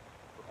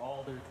 for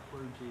all their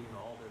clergy and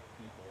all their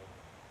people.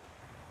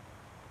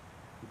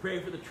 We pray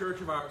for the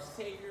Church of Our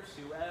Savior,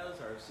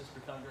 Suez, our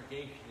sister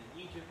congregation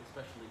in Egypt,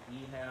 especially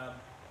Ehab,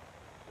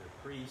 their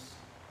priest.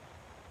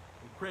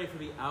 We pray for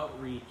the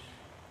outreach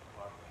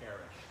of our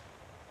parish.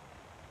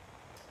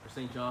 For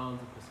St. John's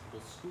Episcopal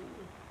School,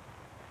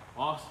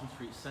 Austin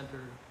Street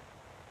Center,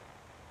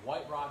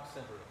 White Rock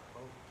Center of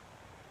Hope,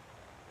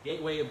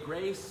 Gateway of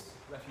Grace,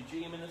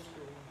 Refugee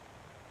Ministry,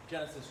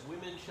 Genesis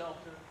Women's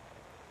Shelter,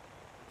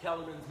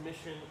 Kellerman's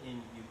Mission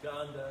in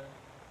Uganda,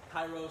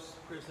 Kairos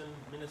Prison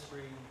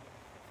Ministry,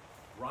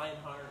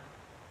 Reinhardt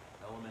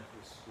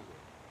Elementary School.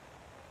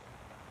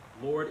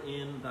 Lord,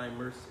 in thy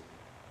mercy,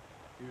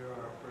 hear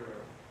our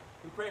prayer.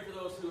 we pray for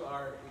those who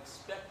are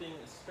expecting,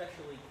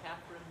 especially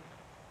Catherine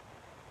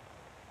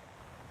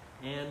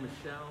and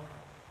Michelle.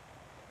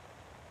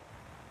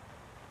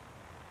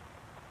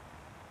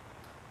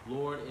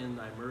 Lord, in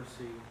thy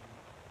mercy,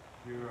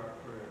 hear our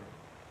prayer.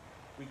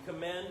 we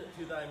commend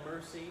to thy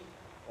mercy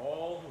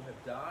all who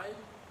have died,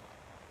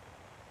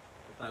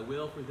 that thy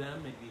will for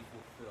them may be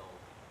fulfilled.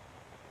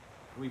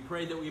 And we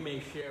pray that we may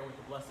share with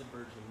the Blessed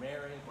Virgin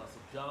Mary, Blessed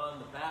John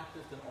the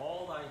Baptist, and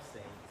all thy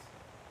saints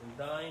in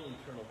thine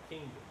eternal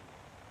kingdom.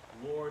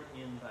 Lord,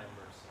 in thy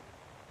mercy,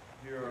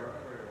 hear our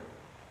prayer.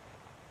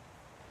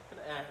 I'm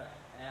going to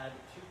add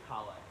 2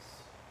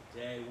 collects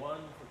today, one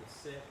for the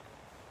sick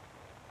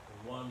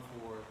and one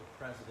for the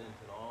president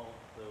and all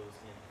those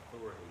in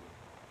authority.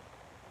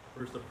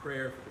 First, a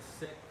prayer for the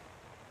sick.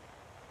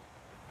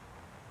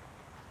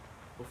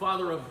 O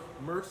Father of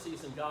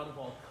mercies and God of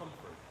all comfort,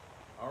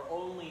 our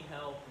only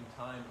help in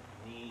time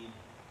of need,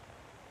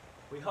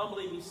 we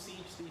humbly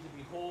beseech thee to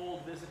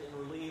behold, visit, and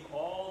relieve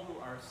all who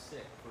are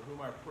sick, for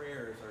whom our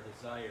prayers are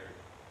desired.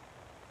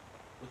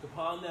 Look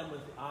upon them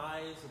with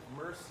eyes of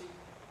mercy.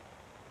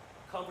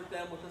 Comfort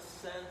them with a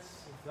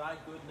sense of thy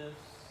goodness.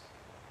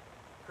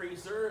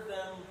 Preserve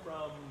them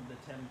from the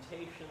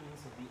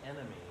temptations of the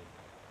enemy,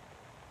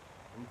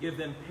 and give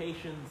them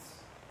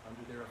patience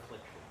under their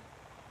affliction.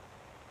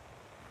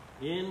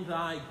 In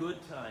thy good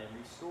time,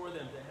 restore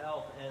them to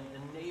health and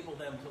enable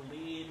them to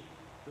lead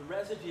the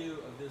residue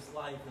of this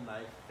life in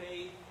thy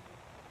faith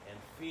and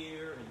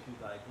fear into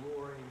thy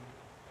glory.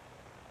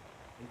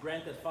 And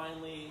grant that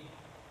finally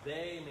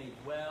they may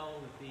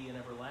dwell with thee in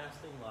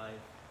everlasting life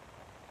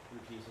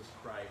through Jesus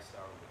Christ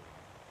our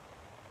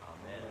Lord.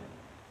 Amen.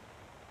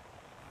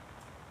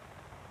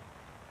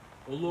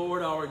 O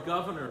Lord, our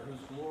governor,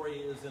 whose glory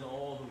is in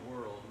all the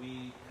world,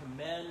 we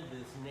commend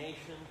this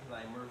nation to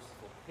thy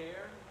merciful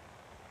care,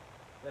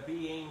 that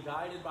being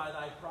guided by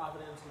thy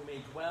providence, we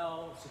may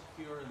dwell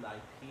secure in thy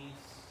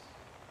peace.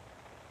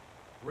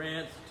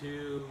 Grant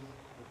to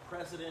the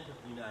President of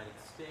the United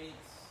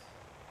States,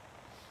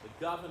 the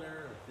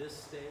governor of this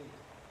state,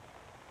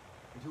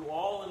 and to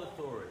all in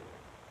authority,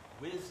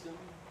 wisdom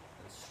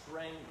and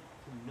strength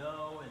to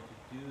know and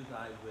to do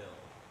thy will.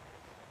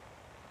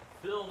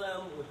 Fill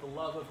them with the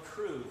love of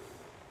truth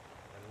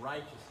and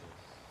righteousness,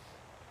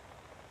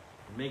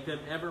 and make them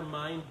ever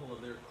mindful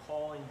of their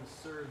calling to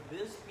serve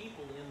this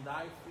people in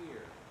thy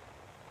fear.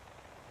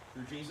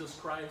 Through Jesus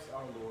Christ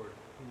our Lord,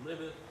 who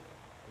liveth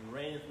and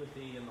reigneth with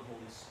thee in the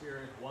Holy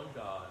Spirit, one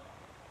God,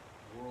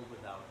 world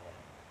without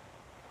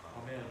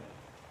end. Amen.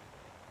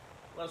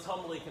 Let us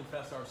humbly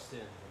confess our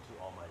sins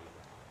unto Almighty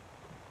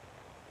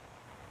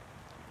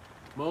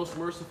God. Most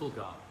merciful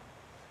God,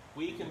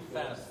 we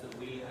confess that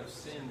we have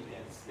sinned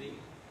against thee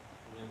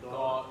in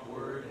thought,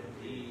 word,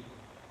 and deed,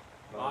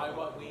 by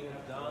what we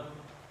have done,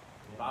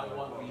 and by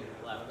what we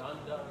have left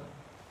undone.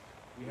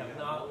 We have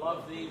not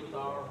loved thee with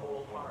our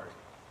whole heart.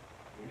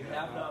 We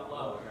have not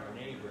loved our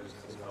neighbors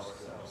as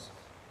ourselves.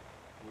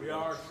 We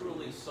are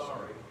truly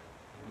sorry,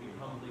 and we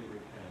humbly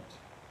repent.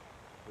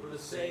 For the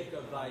sake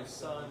of thy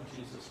Son,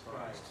 Jesus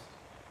Christ,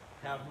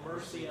 Have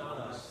mercy on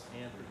us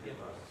and forgive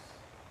us,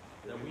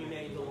 that we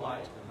may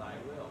delight in thy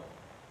will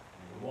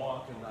and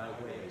walk in thy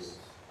ways,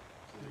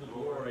 to the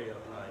glory of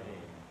thy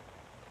name.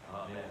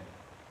 Amen.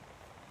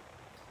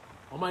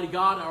 Almighty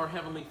God, our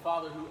Heavenly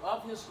Father, who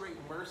of his great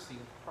mercy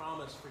hath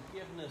promised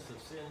forgiveness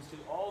of sins to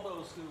all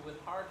those who with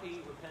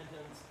hearty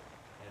repentance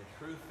and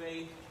true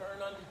faith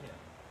turn unto him,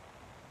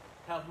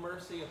 have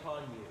mercy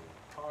upon you,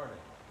 pardon,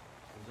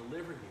 and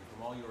deliver you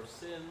from all your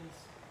sins,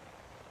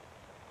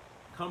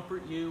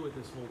 comfort you with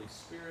his Holy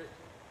Spirit,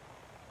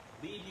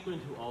 lead you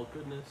into all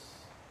goodness,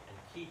 and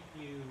keep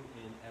you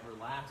in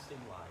everlasting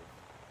life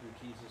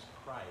through Jesus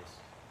Christ,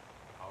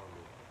 our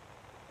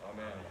Lord.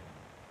 Amen.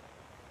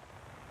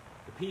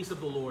 The peace of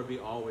the Lord be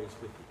always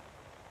with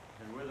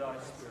you. And with thy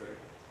spirit.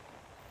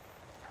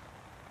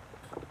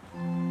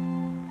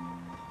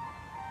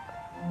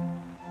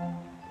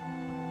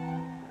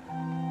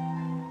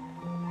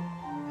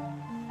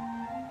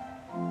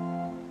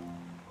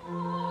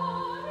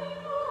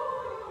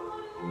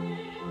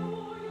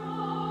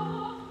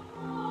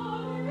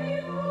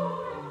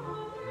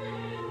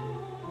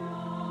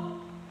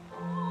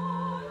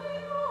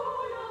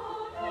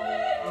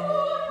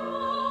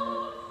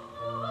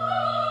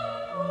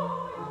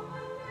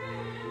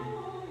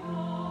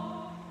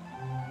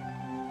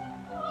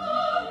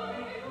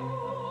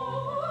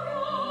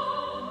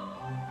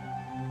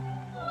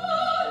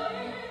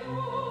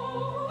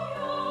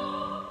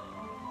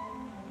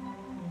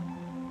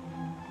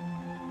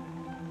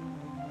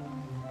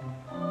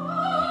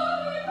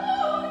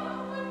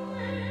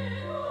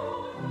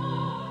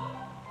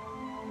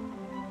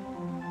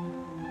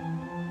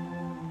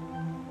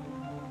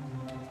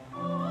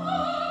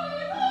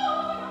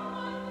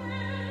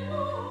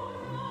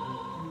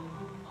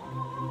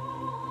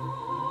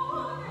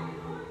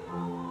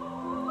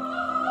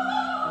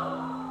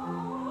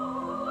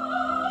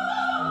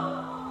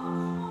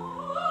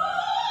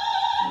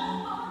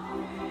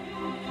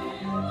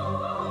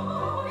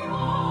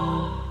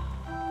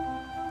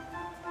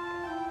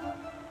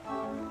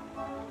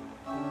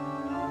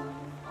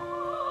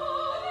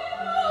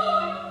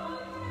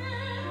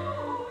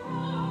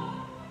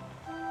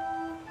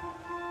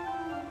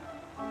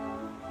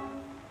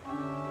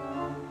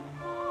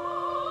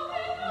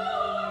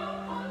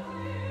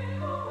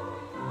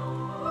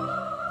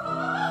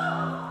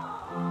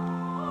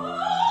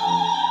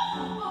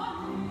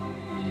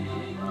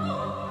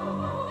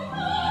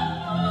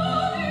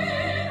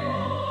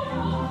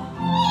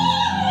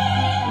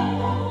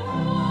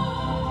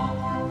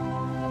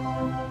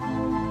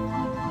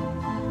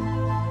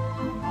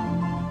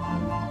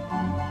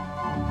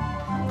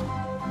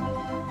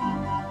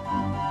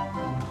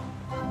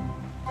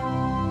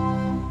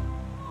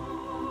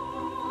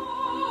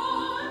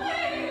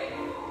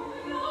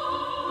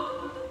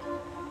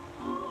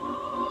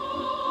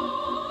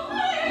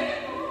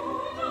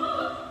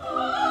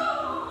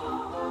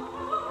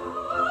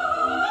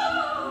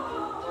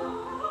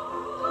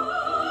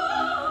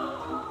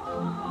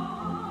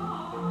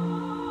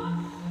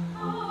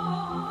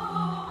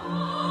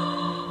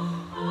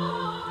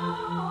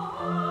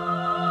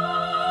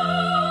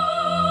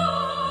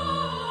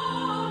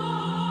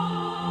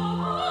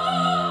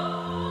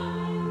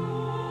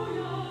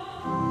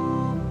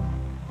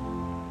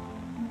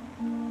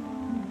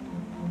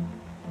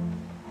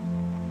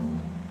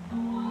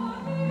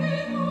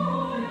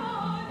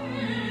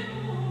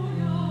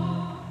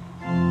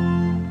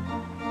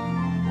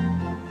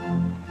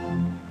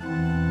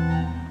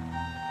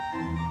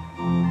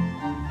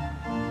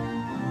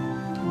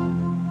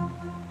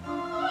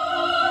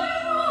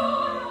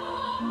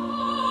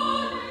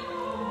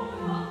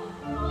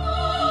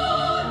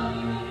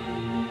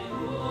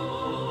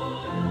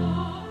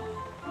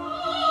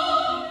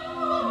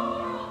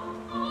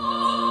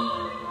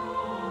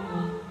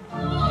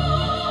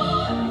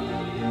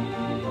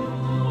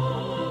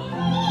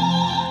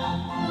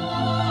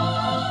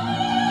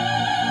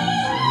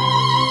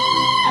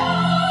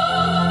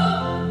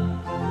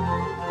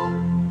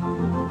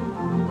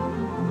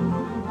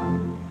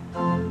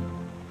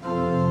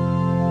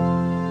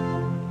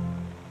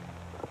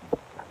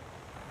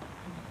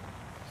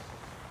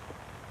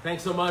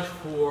 Thanks so much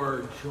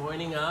for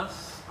joining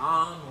us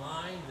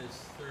online this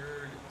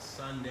third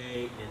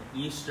Sunday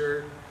in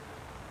Easter.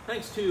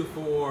 Thanks, too,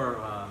 for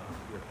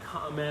your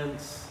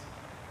comments.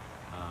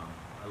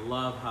 I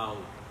love how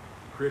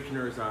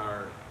parishioners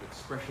are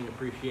expressing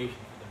appreciation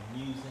for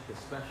the music,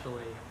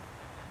 especially,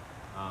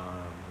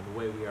 and the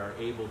way we are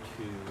able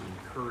to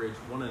encourage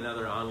one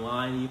another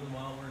online, even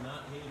while we're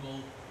not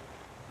able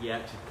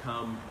yet to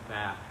come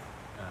back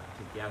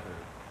together.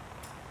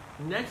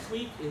 Next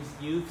week is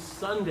Youth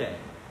Sunday.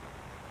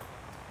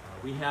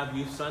 We have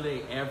Youth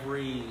Sunday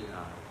every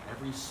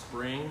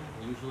spring,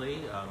 usually,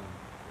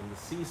 in the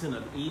season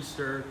of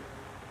Easter.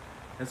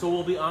 And so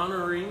we'll be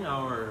honoring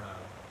our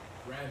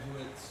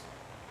graduates,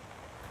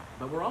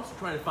 but we're also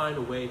trying to find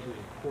a way to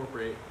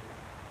incorporate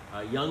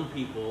young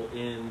people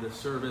in the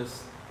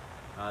service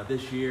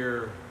this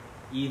year,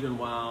 even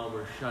while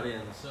we're shut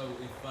in. So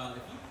if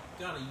you've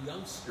got a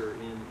youngster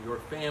in your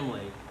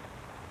family,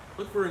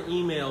 Look for an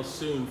email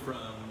soon from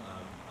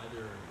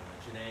either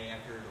Janae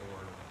Eckert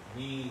or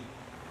me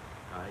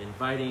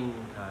inviting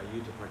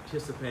you to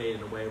participate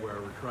in a way where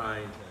we're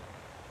trying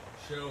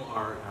to show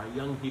our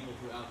young people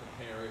throughout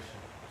the parish,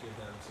 give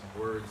them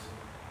some words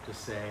to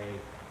say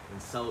in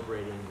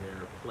celebrating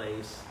their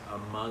place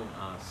among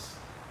us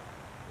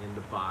in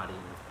the body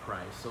of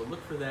Christ. So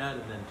look for that,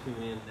 and then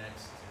tune in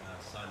next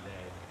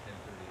Sunday,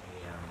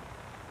 10:30 a.m.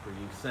 for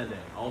Youth Sunday.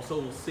 Also,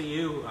 we'll see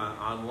you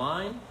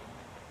online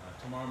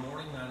tomorrow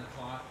morning, 9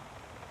 o'clock,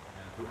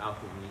 and throughout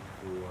the week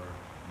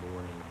for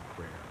morning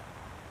prayer.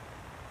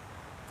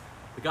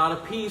 The God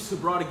of peace, who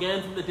brought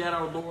again from the dead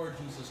our Lord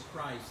Jesus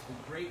Christ,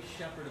 the great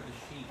shepherd of the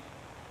sheep,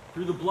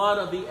 through the blood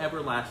of the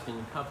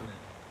everlasting covenant,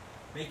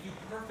 make you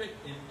perfect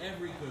in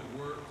every good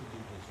work to do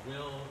his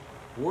will,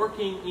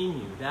 working in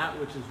you that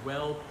which is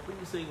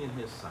well-pleasing in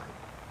his sight.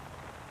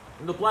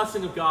 And the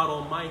blessing of God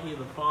Almighty,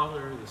 the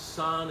Father, the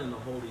Son, and the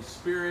Holy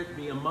Spirit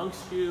be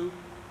amongst you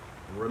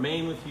and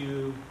remain with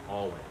you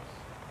always.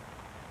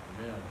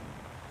 Amen.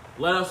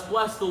 Let us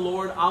bless the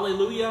Lord.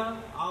 Alleluia,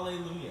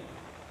 alleluia.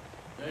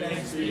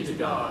 Thanks be to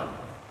God.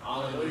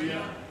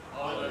 Alleluia,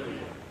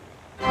 alleluia.